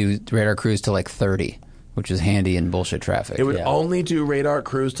had would do radar cruise to like 30, which is handy in bullshit traffic. It would only do radar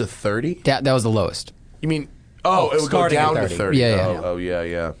cruise to 30. That was the lowest. You mean? It would go down to 30.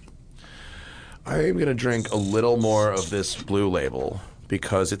 Yeah. I'm going to drink a little more of this Blue Label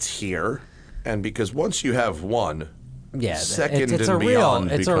because it's here, and because once you have one, second it's and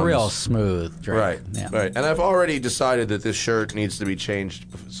beyond it's a real smooth drink. Right. And I've already decided that this shirt needs to be changed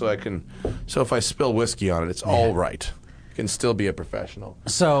so if I spill whiskey on it, it's all right. I can still be a professional.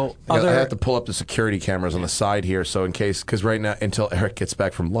 So I have to pull up the security cameras on the side here, so in case, because right now, until Eric gets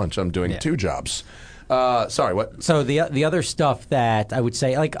back from lunch, I'm doing 2 jobs. Sorry, what? So the other stuff that I would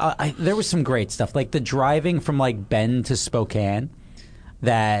say, like, there was some great stuff, like the driving from like Bend to Spokane.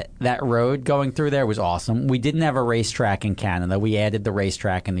 That road going through there was awesome. We didn't have a racetrack in Canada. We added the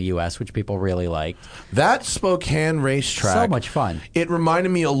racetrack in the U.S., which people really liked. That Spokane racetrack, so much fun. It reminded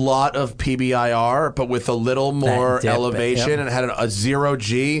me a lot of PBIR, but with a little more elevation, and it had a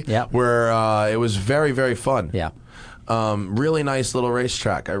 0G, where it was very, very fun. Yeah. Really nice little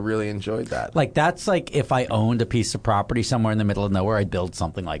racetrack. I really enjoyed that. Like, that's like if I owned a piece of property somewhere in the middle of nowhere, I'd build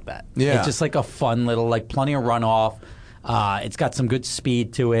something like that. Yeah. It's just like a fun little, like, plenty of runoff. It's got some good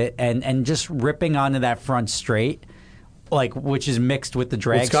speed to it, and just ripping onto that front straight, like, which is mixed with the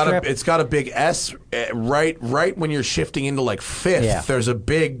drag strip. It's got a big S right when you're shifting into like fifth. Yeah. There's a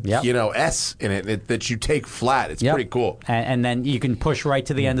big S in it that you take flat. It's pretty cool. And then you can push right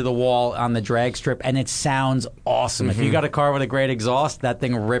to the end of the wall on the drag strip, and it sounds awesome. If you got a car with a great exhaust, that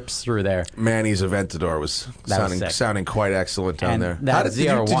thing rips through there. Manny's Aventador was sounding quite excellent down there.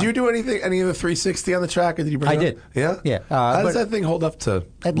 Did you do any of the 360 on the track, or did you bring it up? did. Yeah. How does that thing hold up to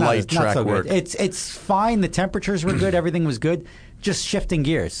light track work? It's fine. The temperatures were good. Everything was good. Just shifting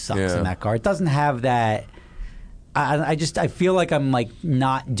gears sucks in that car. It doesn't have that. I feel like I'm like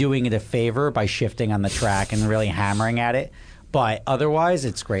not doing it a favor by shifting on the track and really hammering at it. But otherwise,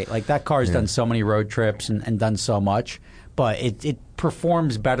 it's great. Like, that car's done so many road trips and done so much. But it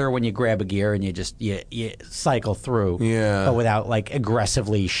performs better when you grab a gear and you cycle through. Yeah. But without like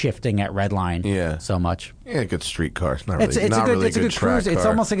aggressivly shifting at redline so much. Yeah, a good street car. It's It's a good track cruiser. It's car.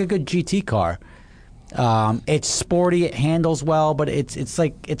 almost like a good GT car. It's sporty. It handles well, but it's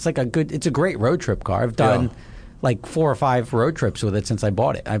a great road trip car. I've done like 4 or 5 road trips with it since I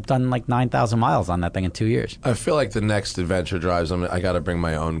bought it. I've done like 9,000 miles on that thing in 2 years. I feel like the next adventure drives, I got to bring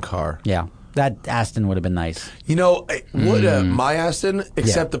my own car. Yeah, that Aston would have been nice. You know, my Aston,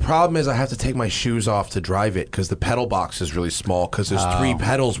 except the problem is I have to take my shoes off to drive it because the pedal box is really small because there's 3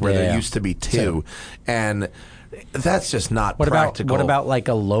 pedals where there used to be 2. And that's just not practical. What about like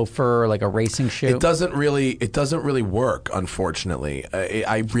a loafer, like a racing shoe? It doesn't really work, unfortunately.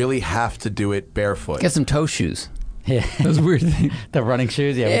 I really have to do it barefoot. Get some toe shoes. Yeah, those weird things. The running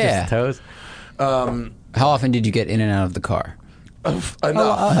shoes, with just the toes. How often did you get in and out of the car?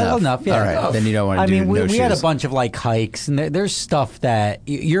 Enough, yeah. All right, then you don't want to do no shoes. We had a bunch of like hikes, and there's stuff that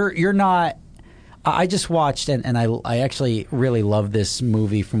you're not. I just watched, and I actually really love this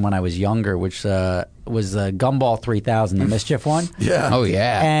movie from when I was younger, which was Gumball 3000, the Mischief one. Yeah. Oh,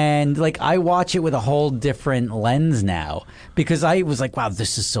 yeah. And like I watch it with a whole different lens now because I was like, wow,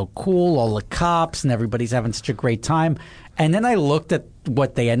 this is so cool, all the cops and everybody's having such a great time. And then I looked at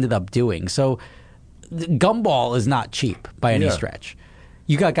what they ended up doing. So Gumball is not cheap by any stretch.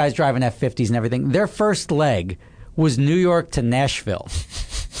 You got guys driving F-50s and everything. Their first leg was New York to Nashville.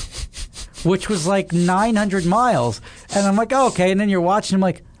 Which was like 900 miles. And I'm like, oh, okay. And then you're watching, I'm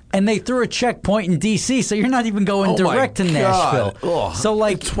like, and they threw a checkpoint in D.C., so you're not even going direct to Nashville. Ugh. So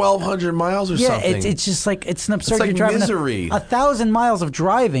like 1,200 miles or something. Yeah, it's just like, it's an absurd. It's like you're driving misery. 1,000 miles of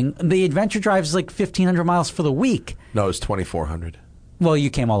driving. The adventure drive is like 1,500 miles for the week. No, it was 2,400. Well,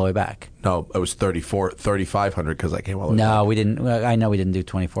 you came all the way back. No, it was 3,500 because I came all the way back. No, we didn't. I know we didn't do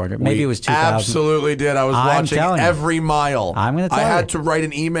 2,400. Maybe it was 2,000. Absolutely did. I was watching every mile. I'm going to tell you. I had to write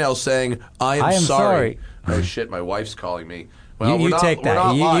an email saying, I am sorry. Oh, shit, my wife's calling me. Well, you take that. We're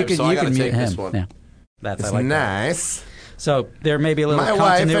not live, you so I got to can take mute this him. one. Yeah. That's It's I like nice. That. So there may be a little My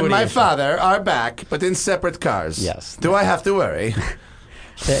wife continuity and my issue. father are back, but in separate cars. Yes. Do I have to worry?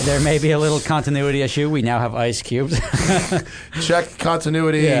 There may be a little continuity issue. We now have ice cubes. Check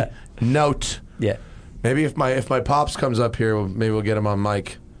continuity. Yeah. Note. Yeah. Maybe if my pops comes up here, maybe we'll get him on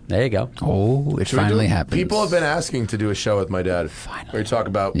mic. There you go. Oh, it finally happened. People have been asking to do a show with my dad. Finally. Where we talk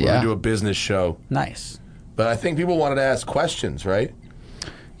about we're gonna do a business show. Nice. But I think people wanted to ask questions, right?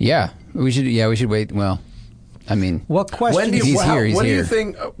 Yeah, we should. Yeah, we should wait. Well, I mean, what question? He's here. What do you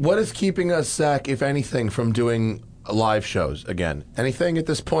think? What is keeping us, Zach, if anything, from doing live shows again? Anything at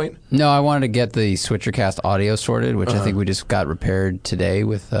this point? No, I wanted to get the Switchercast audio sorted, which I think we just got repaired today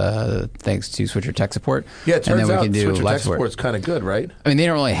with thanks to Switcher Tech Support. Yeah, it turns and then out we can do Switcher live Tech Support's kind of good, right? I mean, they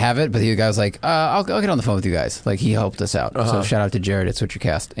don't really have it, but the guy was like, I'll get on the phone with you guys. Like, he helped us out. So shout out to Jared at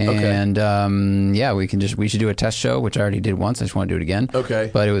Switchercast. And yeah, we should do a test show, which I already did once. I just want to do it again.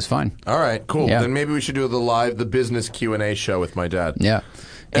 Okay. But it was fine. All right, cool. Yeah. Then maybe we should do the business Q&A show with my dad. Yeah.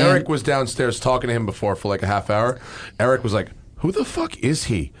 Eric was downstairs talking to him before for like a half hour. Eric was like, who the fuck is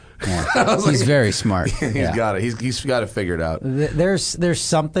he? Yeah. He's very smart. He's got it. He's got it figured out. There's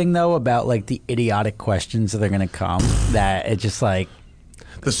something though about like the idiotic questions that are going to come that it just like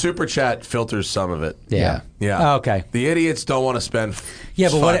the super chat filters some of it. Yeah. Yeah. Oh, okay. The idiots don't want to spend. Yeah,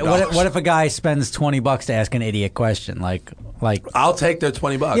 but $5. what if a guy spends $20 to ask an idiot question? Like I'll take their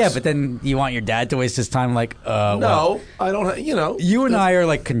 $20. Yeah, but then you want your dad to waste his time. Like, no, I don't. You and I are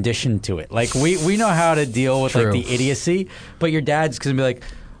like conditioned to it. Like we know how to deal with like the idiocy, but your dad's going to be like,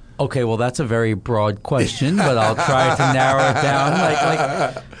 Okay, well, that's a very broad question, but I'll try to narrow it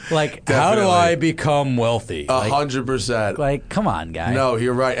down. Like, how do I become wealthy? 100%. Like, come on, guy. No,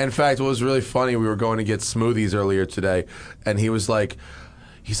 you're right. In fact, what was really funny, we were going to get smoothies earlier today, and he's like,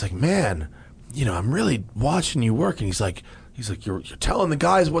 man, I'm really watching you work, and he's like, you're telling the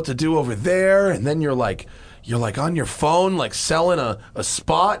guys what to do over there, and then you're like on your phone, like selling a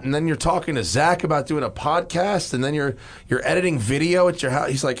spot, and then you're talking to Zach about doing a podcast, and then you're editing video at your house.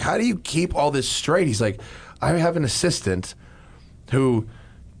 He's like, how do you keep all this straight? He's like, I have an assistant who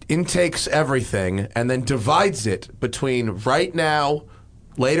intakes everything and then divides it between right now,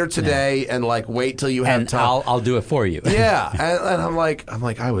 later today, and like wait till you have and time. I'll do it for you. Yeah, and I'm like,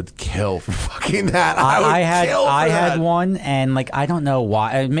 I would kill for fucking that. I had one, and like I don't know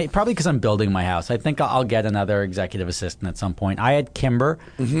why. Probably because I'm building my house. I think I'll get another executive assistant at some point. I had Kimber,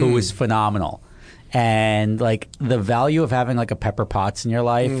 who was phenomenal, and like the value of having like a Pepper Potts in your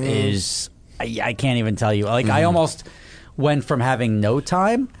life is I can't even tell you. Like I almost went from having no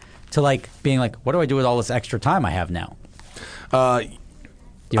time to like being like, what do I do with all this extra time I have now?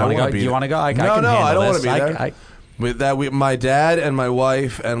 Do you want to go? Do you want to go? I don't want to be there. With that, my dad and my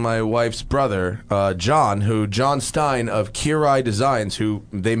wife and my wife's brother, John Stein of Kirai Designs, who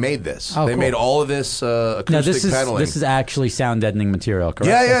they made this. They made all of this acoustic paneling. This is actually sound deadening material,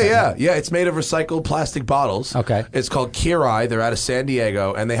 correct? Yeah. It's made of recycled plastic bottles. Okay. It's called Kirai. They're out of San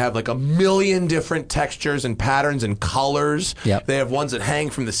Diego, and they have like a million different textures and patterns and colors. Yep. They have ones that hang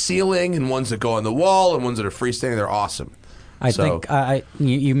from the ceiling and ones that go on the wall and ones that are freestanding. They're awesome. I think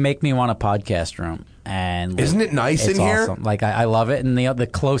you make me want a podcast room. And isn't it nice in here? Awesome. Like I love it, and the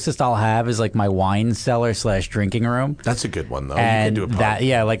closest I'll have is like my wine cellar / drinking room. That's a good one though. And you can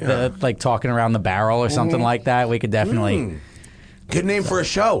do a like talking around the barrel or something like that. We could definitely. Good name for a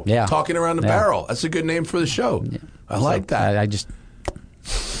show. Yeah, talking around the barrel. That's a good name for the show. Yeah. I like that. I just.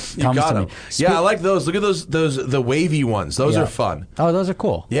 You got them. Yeah, I like those. Look at those the wavy ones. Those are fun. Oh, those are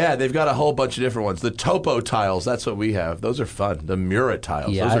cool. Yeah, they've got a whole bunch of different ones. The topo tiles, that's what we have. Those are fun. The Murat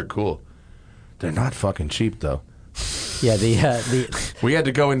tiles, those are cool. They're not fucking cheap though. Yeah, we had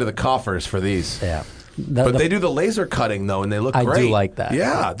to go into the coffers for these. Yeah, but they do the laser cutting though, and they look great. I do like that.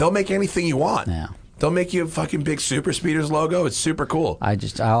 Yeah, they'll make anything you want. Yeah. They'll make you a fucking big Super Speeders logo. It's super cool. I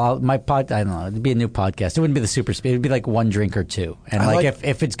don't know. It'd be a new podcast. It wouldn't be the Super Speed. It'd be like one drink or two. And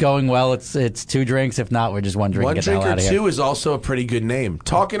if it's going well, it's two drinks. If not, we're just one drink. One drink or two is also a pretty good name.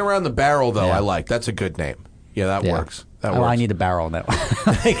 Talking around the barrel though, I like. That's a good name. Yeah, that works. That works. I need a barrel now.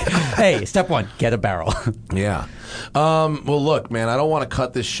 Hey, step one, get a barrel. Yeah. Well, look, man, I don't want to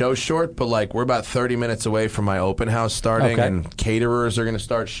cut this show short, but like we're about 30 minutes away from my open house starting, and caterers are going to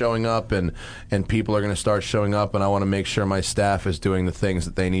start showing up, and people are going to start showing up, and I want to make sure my staff is doing the things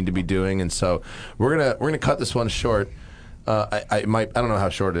that they need to be doing, and so we're gonna cut this one short. I don't know how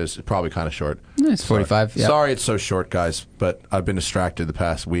short it is. It's probably kind of short. It's 45. Yeah. Sorry it's so short, guys, but I've been distracted the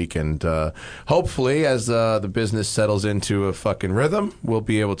past week, and hopefully as the business settles into a fucking rhythm, we'll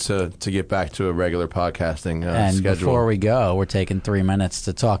be able to get back to a regular podcasting and schedule. Before we go, we're taking 3 minutes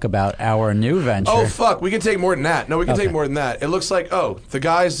to talk about our new venture. Oh, fuck. We can take more than that. No, we can take more than that. It looks like, the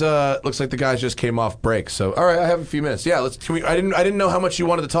guys just came off break. So, all right, I have a few minutes. Yeah, I didn't know how much you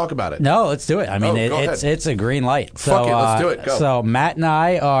wanted to talk about it. No, let's do it. I mean, it's a green light. So, fuck it, let's do it. Go. So Matt and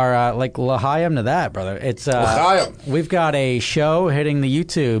I are like l'chaim to that, brother. It's we've got a show hitting the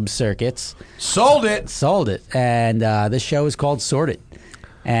YouTube circuits. Sold it. And this show is called Sorted.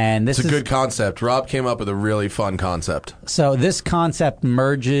 And this is a good concept. Rob came up with a really fun concept. So this concept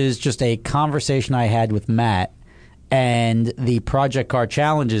merges just a conversation I had with Matt and the Project Car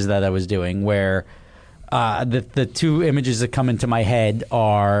challenges that I was doing, where the two images that come into my head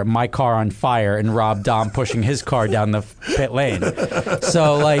are my car on fire and Rob Dahm pushing his car down the pit lane.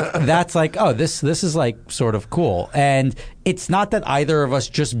 So like that's like, oh, this is like sort of cool. And it's not that either of us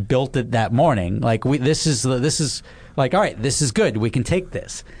just built it that morning. Like this is like, all right, this is good. We can take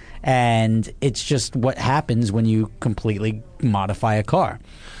this. And it's just what happens when you completely modify a car.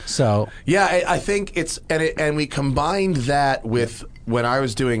 So yeah, I think and we combined that with when I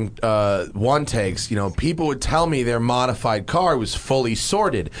was doing one takes. People would tell me their modified car was fully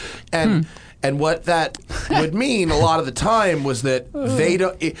sorted, and what that would mean a lot of the time was that they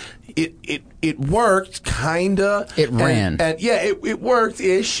don't. It worked kinda. It ran. And it worked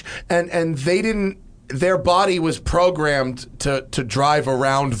ish, and they didn't. Their body was programmed to drive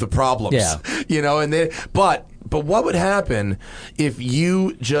around the problems. Yeah. But what would happen if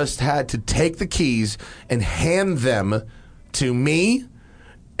you just had to take the keys and hand them to me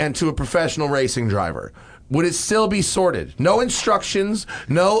and to a professional racing driver? would it still be sorted? No instructions.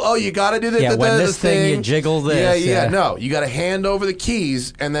 No, oh, you got to do the, when the this thing, you jiggle this. Yeah. No, you got to hand over the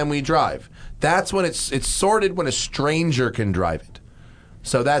keys, and then we drive. That's when it's sorted when a stranger can drive it.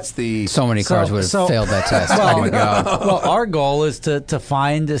 So that's the... So many cars would have failed that test. Well, our goal is to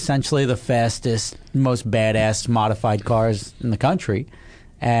find essentially the fastest, most badass modified cars in the country.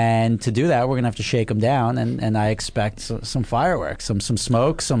 And to do that, we're going to have to shake them down. And I expect some fireworks, some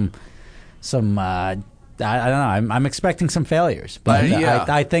smoke, some I don't know. I'm expecting some failures. But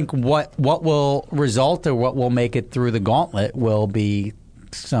I think what will result or what will make it through the gauntlet will be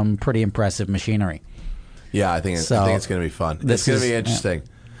some pretty impressive machinery. Yeah, I think it's going to be fun. It's going to be interesting.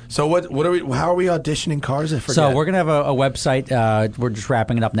 So what are we? How are we auditioning cars? I forget. So we're going to have a website. We're just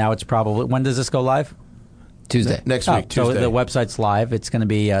wrapping it up now. It's probably, when does this go live? Tuesday. Next week, Tuesday. So the website's live. It's going to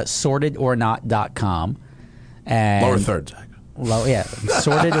be sortedornot.com. And Lower third, Zach.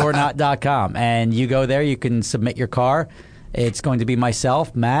 sortedornot.com. And you go there, you can submit your car. It's going to be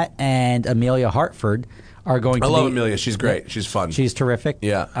myself, Matt, and Amelia Hartford are going to be... I love Amelia. She's great. She's fun. She's terrific.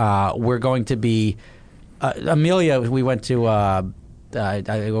 Yeah. We're going to be... Amelia, we went to...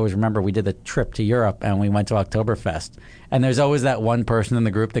 I always remember we did the trip to Europe and we went to Oktoberfest. And there's always that one person in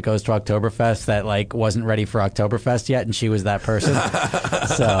the group that goes to Oktoberfest that like wasn't ready for Oktoberfest yet, and she was that person. So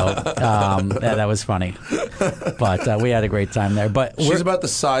that was funny. But we had a great time there. But she's about the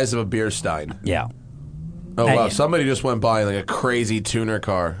size of a beer stein. Yeah. Oh, wow. Somebody just went by like a crazy tuner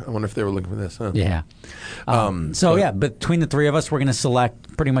car. I wonder if they were looking for this. Huh? Yeah. Between the three of us, we're going to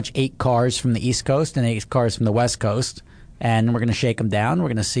select pretty much 8 cars from the East Coast and 8 cars from the West Coast. And we're going to shake them down. We're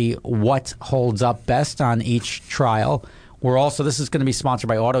going to see what holds up best on each trial. This is going to be sponsored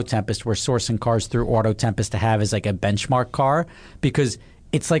by Auto Tempest. We're sourcing cars through Auto Tempest to have as like a benchmark car, because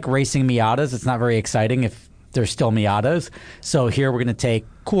it's like racing Miatas. It's not very exciting if they're still Miatas. So here we're going to take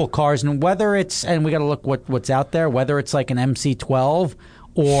cool cars, and whether it's, and we got to look what's out there, whether it's like an MC12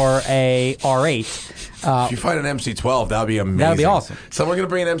 or a R8. If you find an MC12, that would be amazing. That would be awesome. Someone going to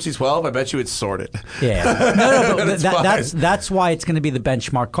bring an MC12? I bet you it's sorted. Yeah. No, but that's why it's going to be the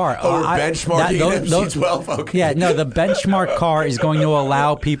benchmark car. Oh, we're benchmarking an MC12? Okay. Yeah, no, the benchmark car is going to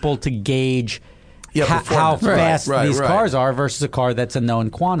allow people to gauge how fast these cars are versus a car that's a known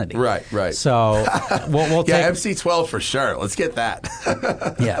quantity. Right. So we'll take... MC12 for sure. Let's get that.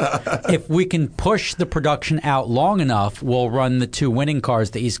 Yeah. If we can push the production out long enough, we'll run the 2 winning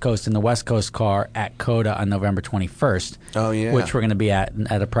cars, the East Coast and the West Coast car, at COTA on November 21st. Oh, yeah. Which we're going to be at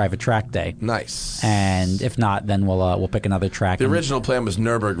a private track day. Nice. And if not, then we'll pick another track. The original plan was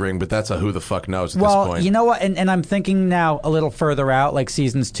Nürburgring, but that's a who the fuck knows at this point. Well, you know what? And I'm thinking now a little further out, like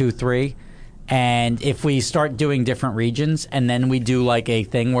seasons 2, 3. And if we start doing different regions, and then we do like a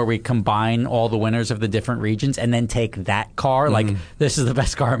thing where we combine all the winners of the different regions and then take that car, like this is the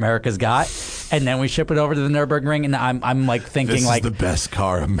best car America's got, and then we ship it over to the Nürburgring, and I'm like thinking this like is the best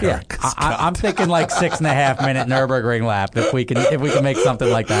car America's got. I'm thinking like 6.5 minute Nürburgring lap if we can make something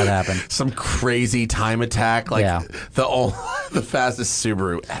like that happen. Some crazy time attack, like the fastest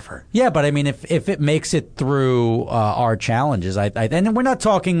Subaru ever. Yeah, but I mean, if it makes it through our challenges, and we're not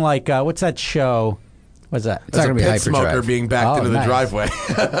talking like what's that show? What's that? It's not going to be a pit smoker being backed into the driveway.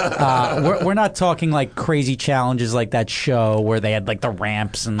 We're not talking like crazy challenges like that show where they had like the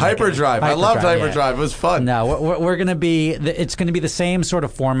ramps and Hyperdrive. I loved Hyperdrive. It was fun. No, we're going to be. It's going to be the same sort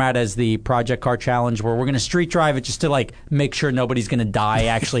of format as the Project Car Challenge, where we're going to street drive it just to like make sure nobody's going to die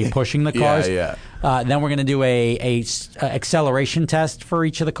actually pushing the cars. Yeah. Then we're going to do a acceleration test for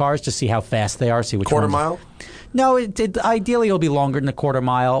each of the cars to see how fast they are. See which quarter mile. No, ideally it'll be longer than a quarter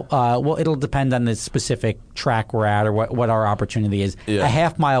mile. Well, it'll depend on the specific track we're at or what our opportunity is. Yeah. A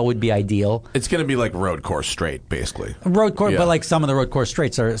half mile would be ideal. It's going to be like road course straight, basically. Road course, but like some of the road course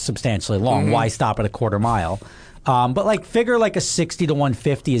straights are substantially long. Why stop at a quarter mile? But like figure like a 60 to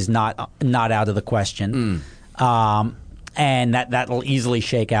 150 is not out of the question. And that'll easily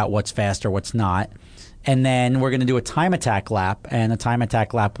shake out what's fast or what's not. And then we're going to do a time attack lap, and a time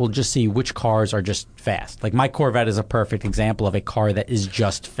attack lap will just see which cars are just fast. Like my Corvette is a perfect example of a car that is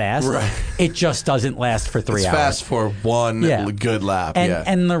just fast. Right. It just doesn't last for 3 hours. It's fast for one good lap.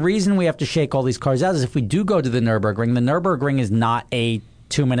 And the reason we have to shake all these cars out is if we do go to the Nürburgring is not a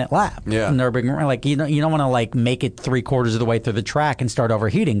 2-minute lap. Yeah. Nürburgring, like you don't want to like make it 3/4 of the way through the track and start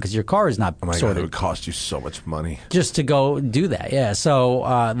overheating because your car is not sorted. God, it would cost you so much money just to go do that. Yeah.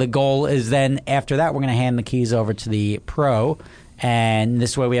 So the goal is then after that we're going to hand the keys over to the pro, and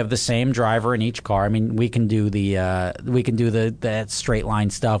this way we have the same driver in each car. I mean, we can do the straight line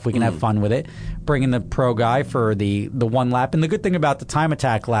stuff. We can have fun with it. Bring in the pro guy for the one lap, and the good thing about the time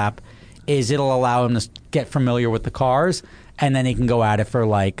attack lap is it'll allow him to get familiar with the cars. and then he can go at it for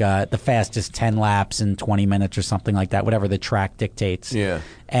like the fastest 10 laps in 20 minutes or something like that, whatever the track dictates. Yeah.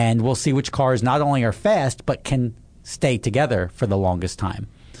 And we'll see which cars not only are fast but can stay together for the longest time.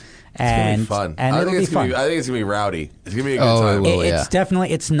 It's gonna be fun. And it'll be fun. I think it's gonna be rowdy. It's gonna be a good time. It's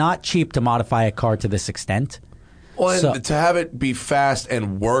definitely, it's not cheap to modify a car to this extent. Well, and to have it be fast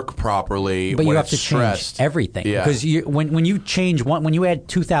and work properly, but when you have to stressed. change everything Yeah. because when you change when you add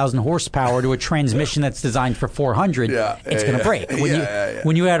 2,000 horsepower to a transmission that's designed for 400, it's going to break.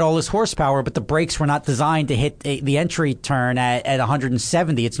 When you add all this horsepower, but the brakes were not designed to hit the entry turn at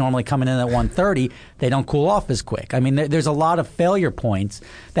 170, it's normally coming in at 130. They don't cool off as quick. I mean, there's a lot of failure points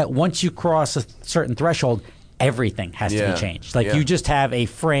that once you cross a certain threshold, everything has to be changed. Like you just have a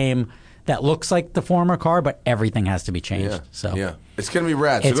frame that looks like the former car, but everything has to be changed. Yeah. So It's going to be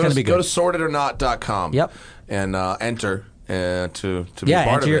rad. It's So going to be good. Go to sortedornot.com. Yep. And enter to be part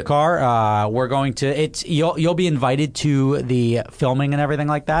enter of your it. car. We're going to you'll be invited to the filming and everything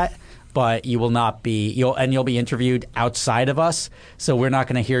like that, but you will not be you'll be interviewed outside of us. So we're not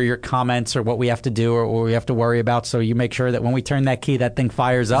going to hear your comments or what we have to do or what we have to worry about. So you make sure that when we turn that key, that thing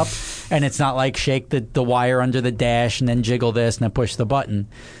fires up, and it's not like shake the wire under the dash and then jiggle this and then push the button.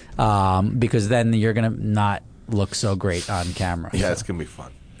 Because then you're going to not look so great on camera. Yeah, so. it's going to be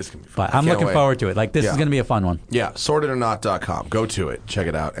fun. It's going to be fun. But I'm looking forward to it. Like, this is going to be a fun one. Yeah, sortedornot.com. Go to it. Check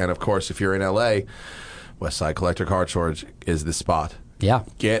it out. And, of course, if you're in L.A., Westside Collector Car Storage is the spot. Yeah.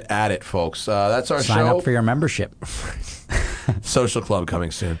 Get at it, folks. That's our show. Sign up for your membership. Social club coming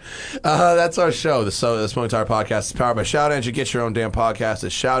soon. That's our show. The Smoking Tire Podcast is powered by Shout Engine. Get your own damn podcast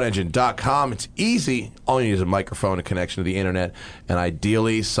at shoutengine.com. It's easy. All you need is a microphone, a connection to the internet, and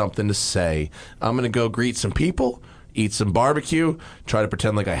ideally something to say. I'm going to go greet some people, eat some barbecue, try to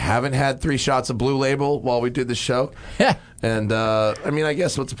pretend like I haven't had 3 shots of Blue Label while we did the show. Yeah. And, I mean, I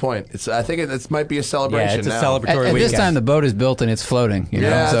guess what's the point? I think it might be a celebration Yeah, it's a now. celebratory At weekend. this time, the boat is built and it's floating. You know?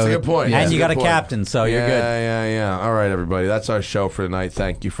 That's a good point. And That's you a got good a point. captain, so you're good. Yeah. All right, everybody. That's our show for tonight.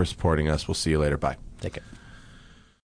 Thank you for supporting us. We'll see you later. Bye. Take it.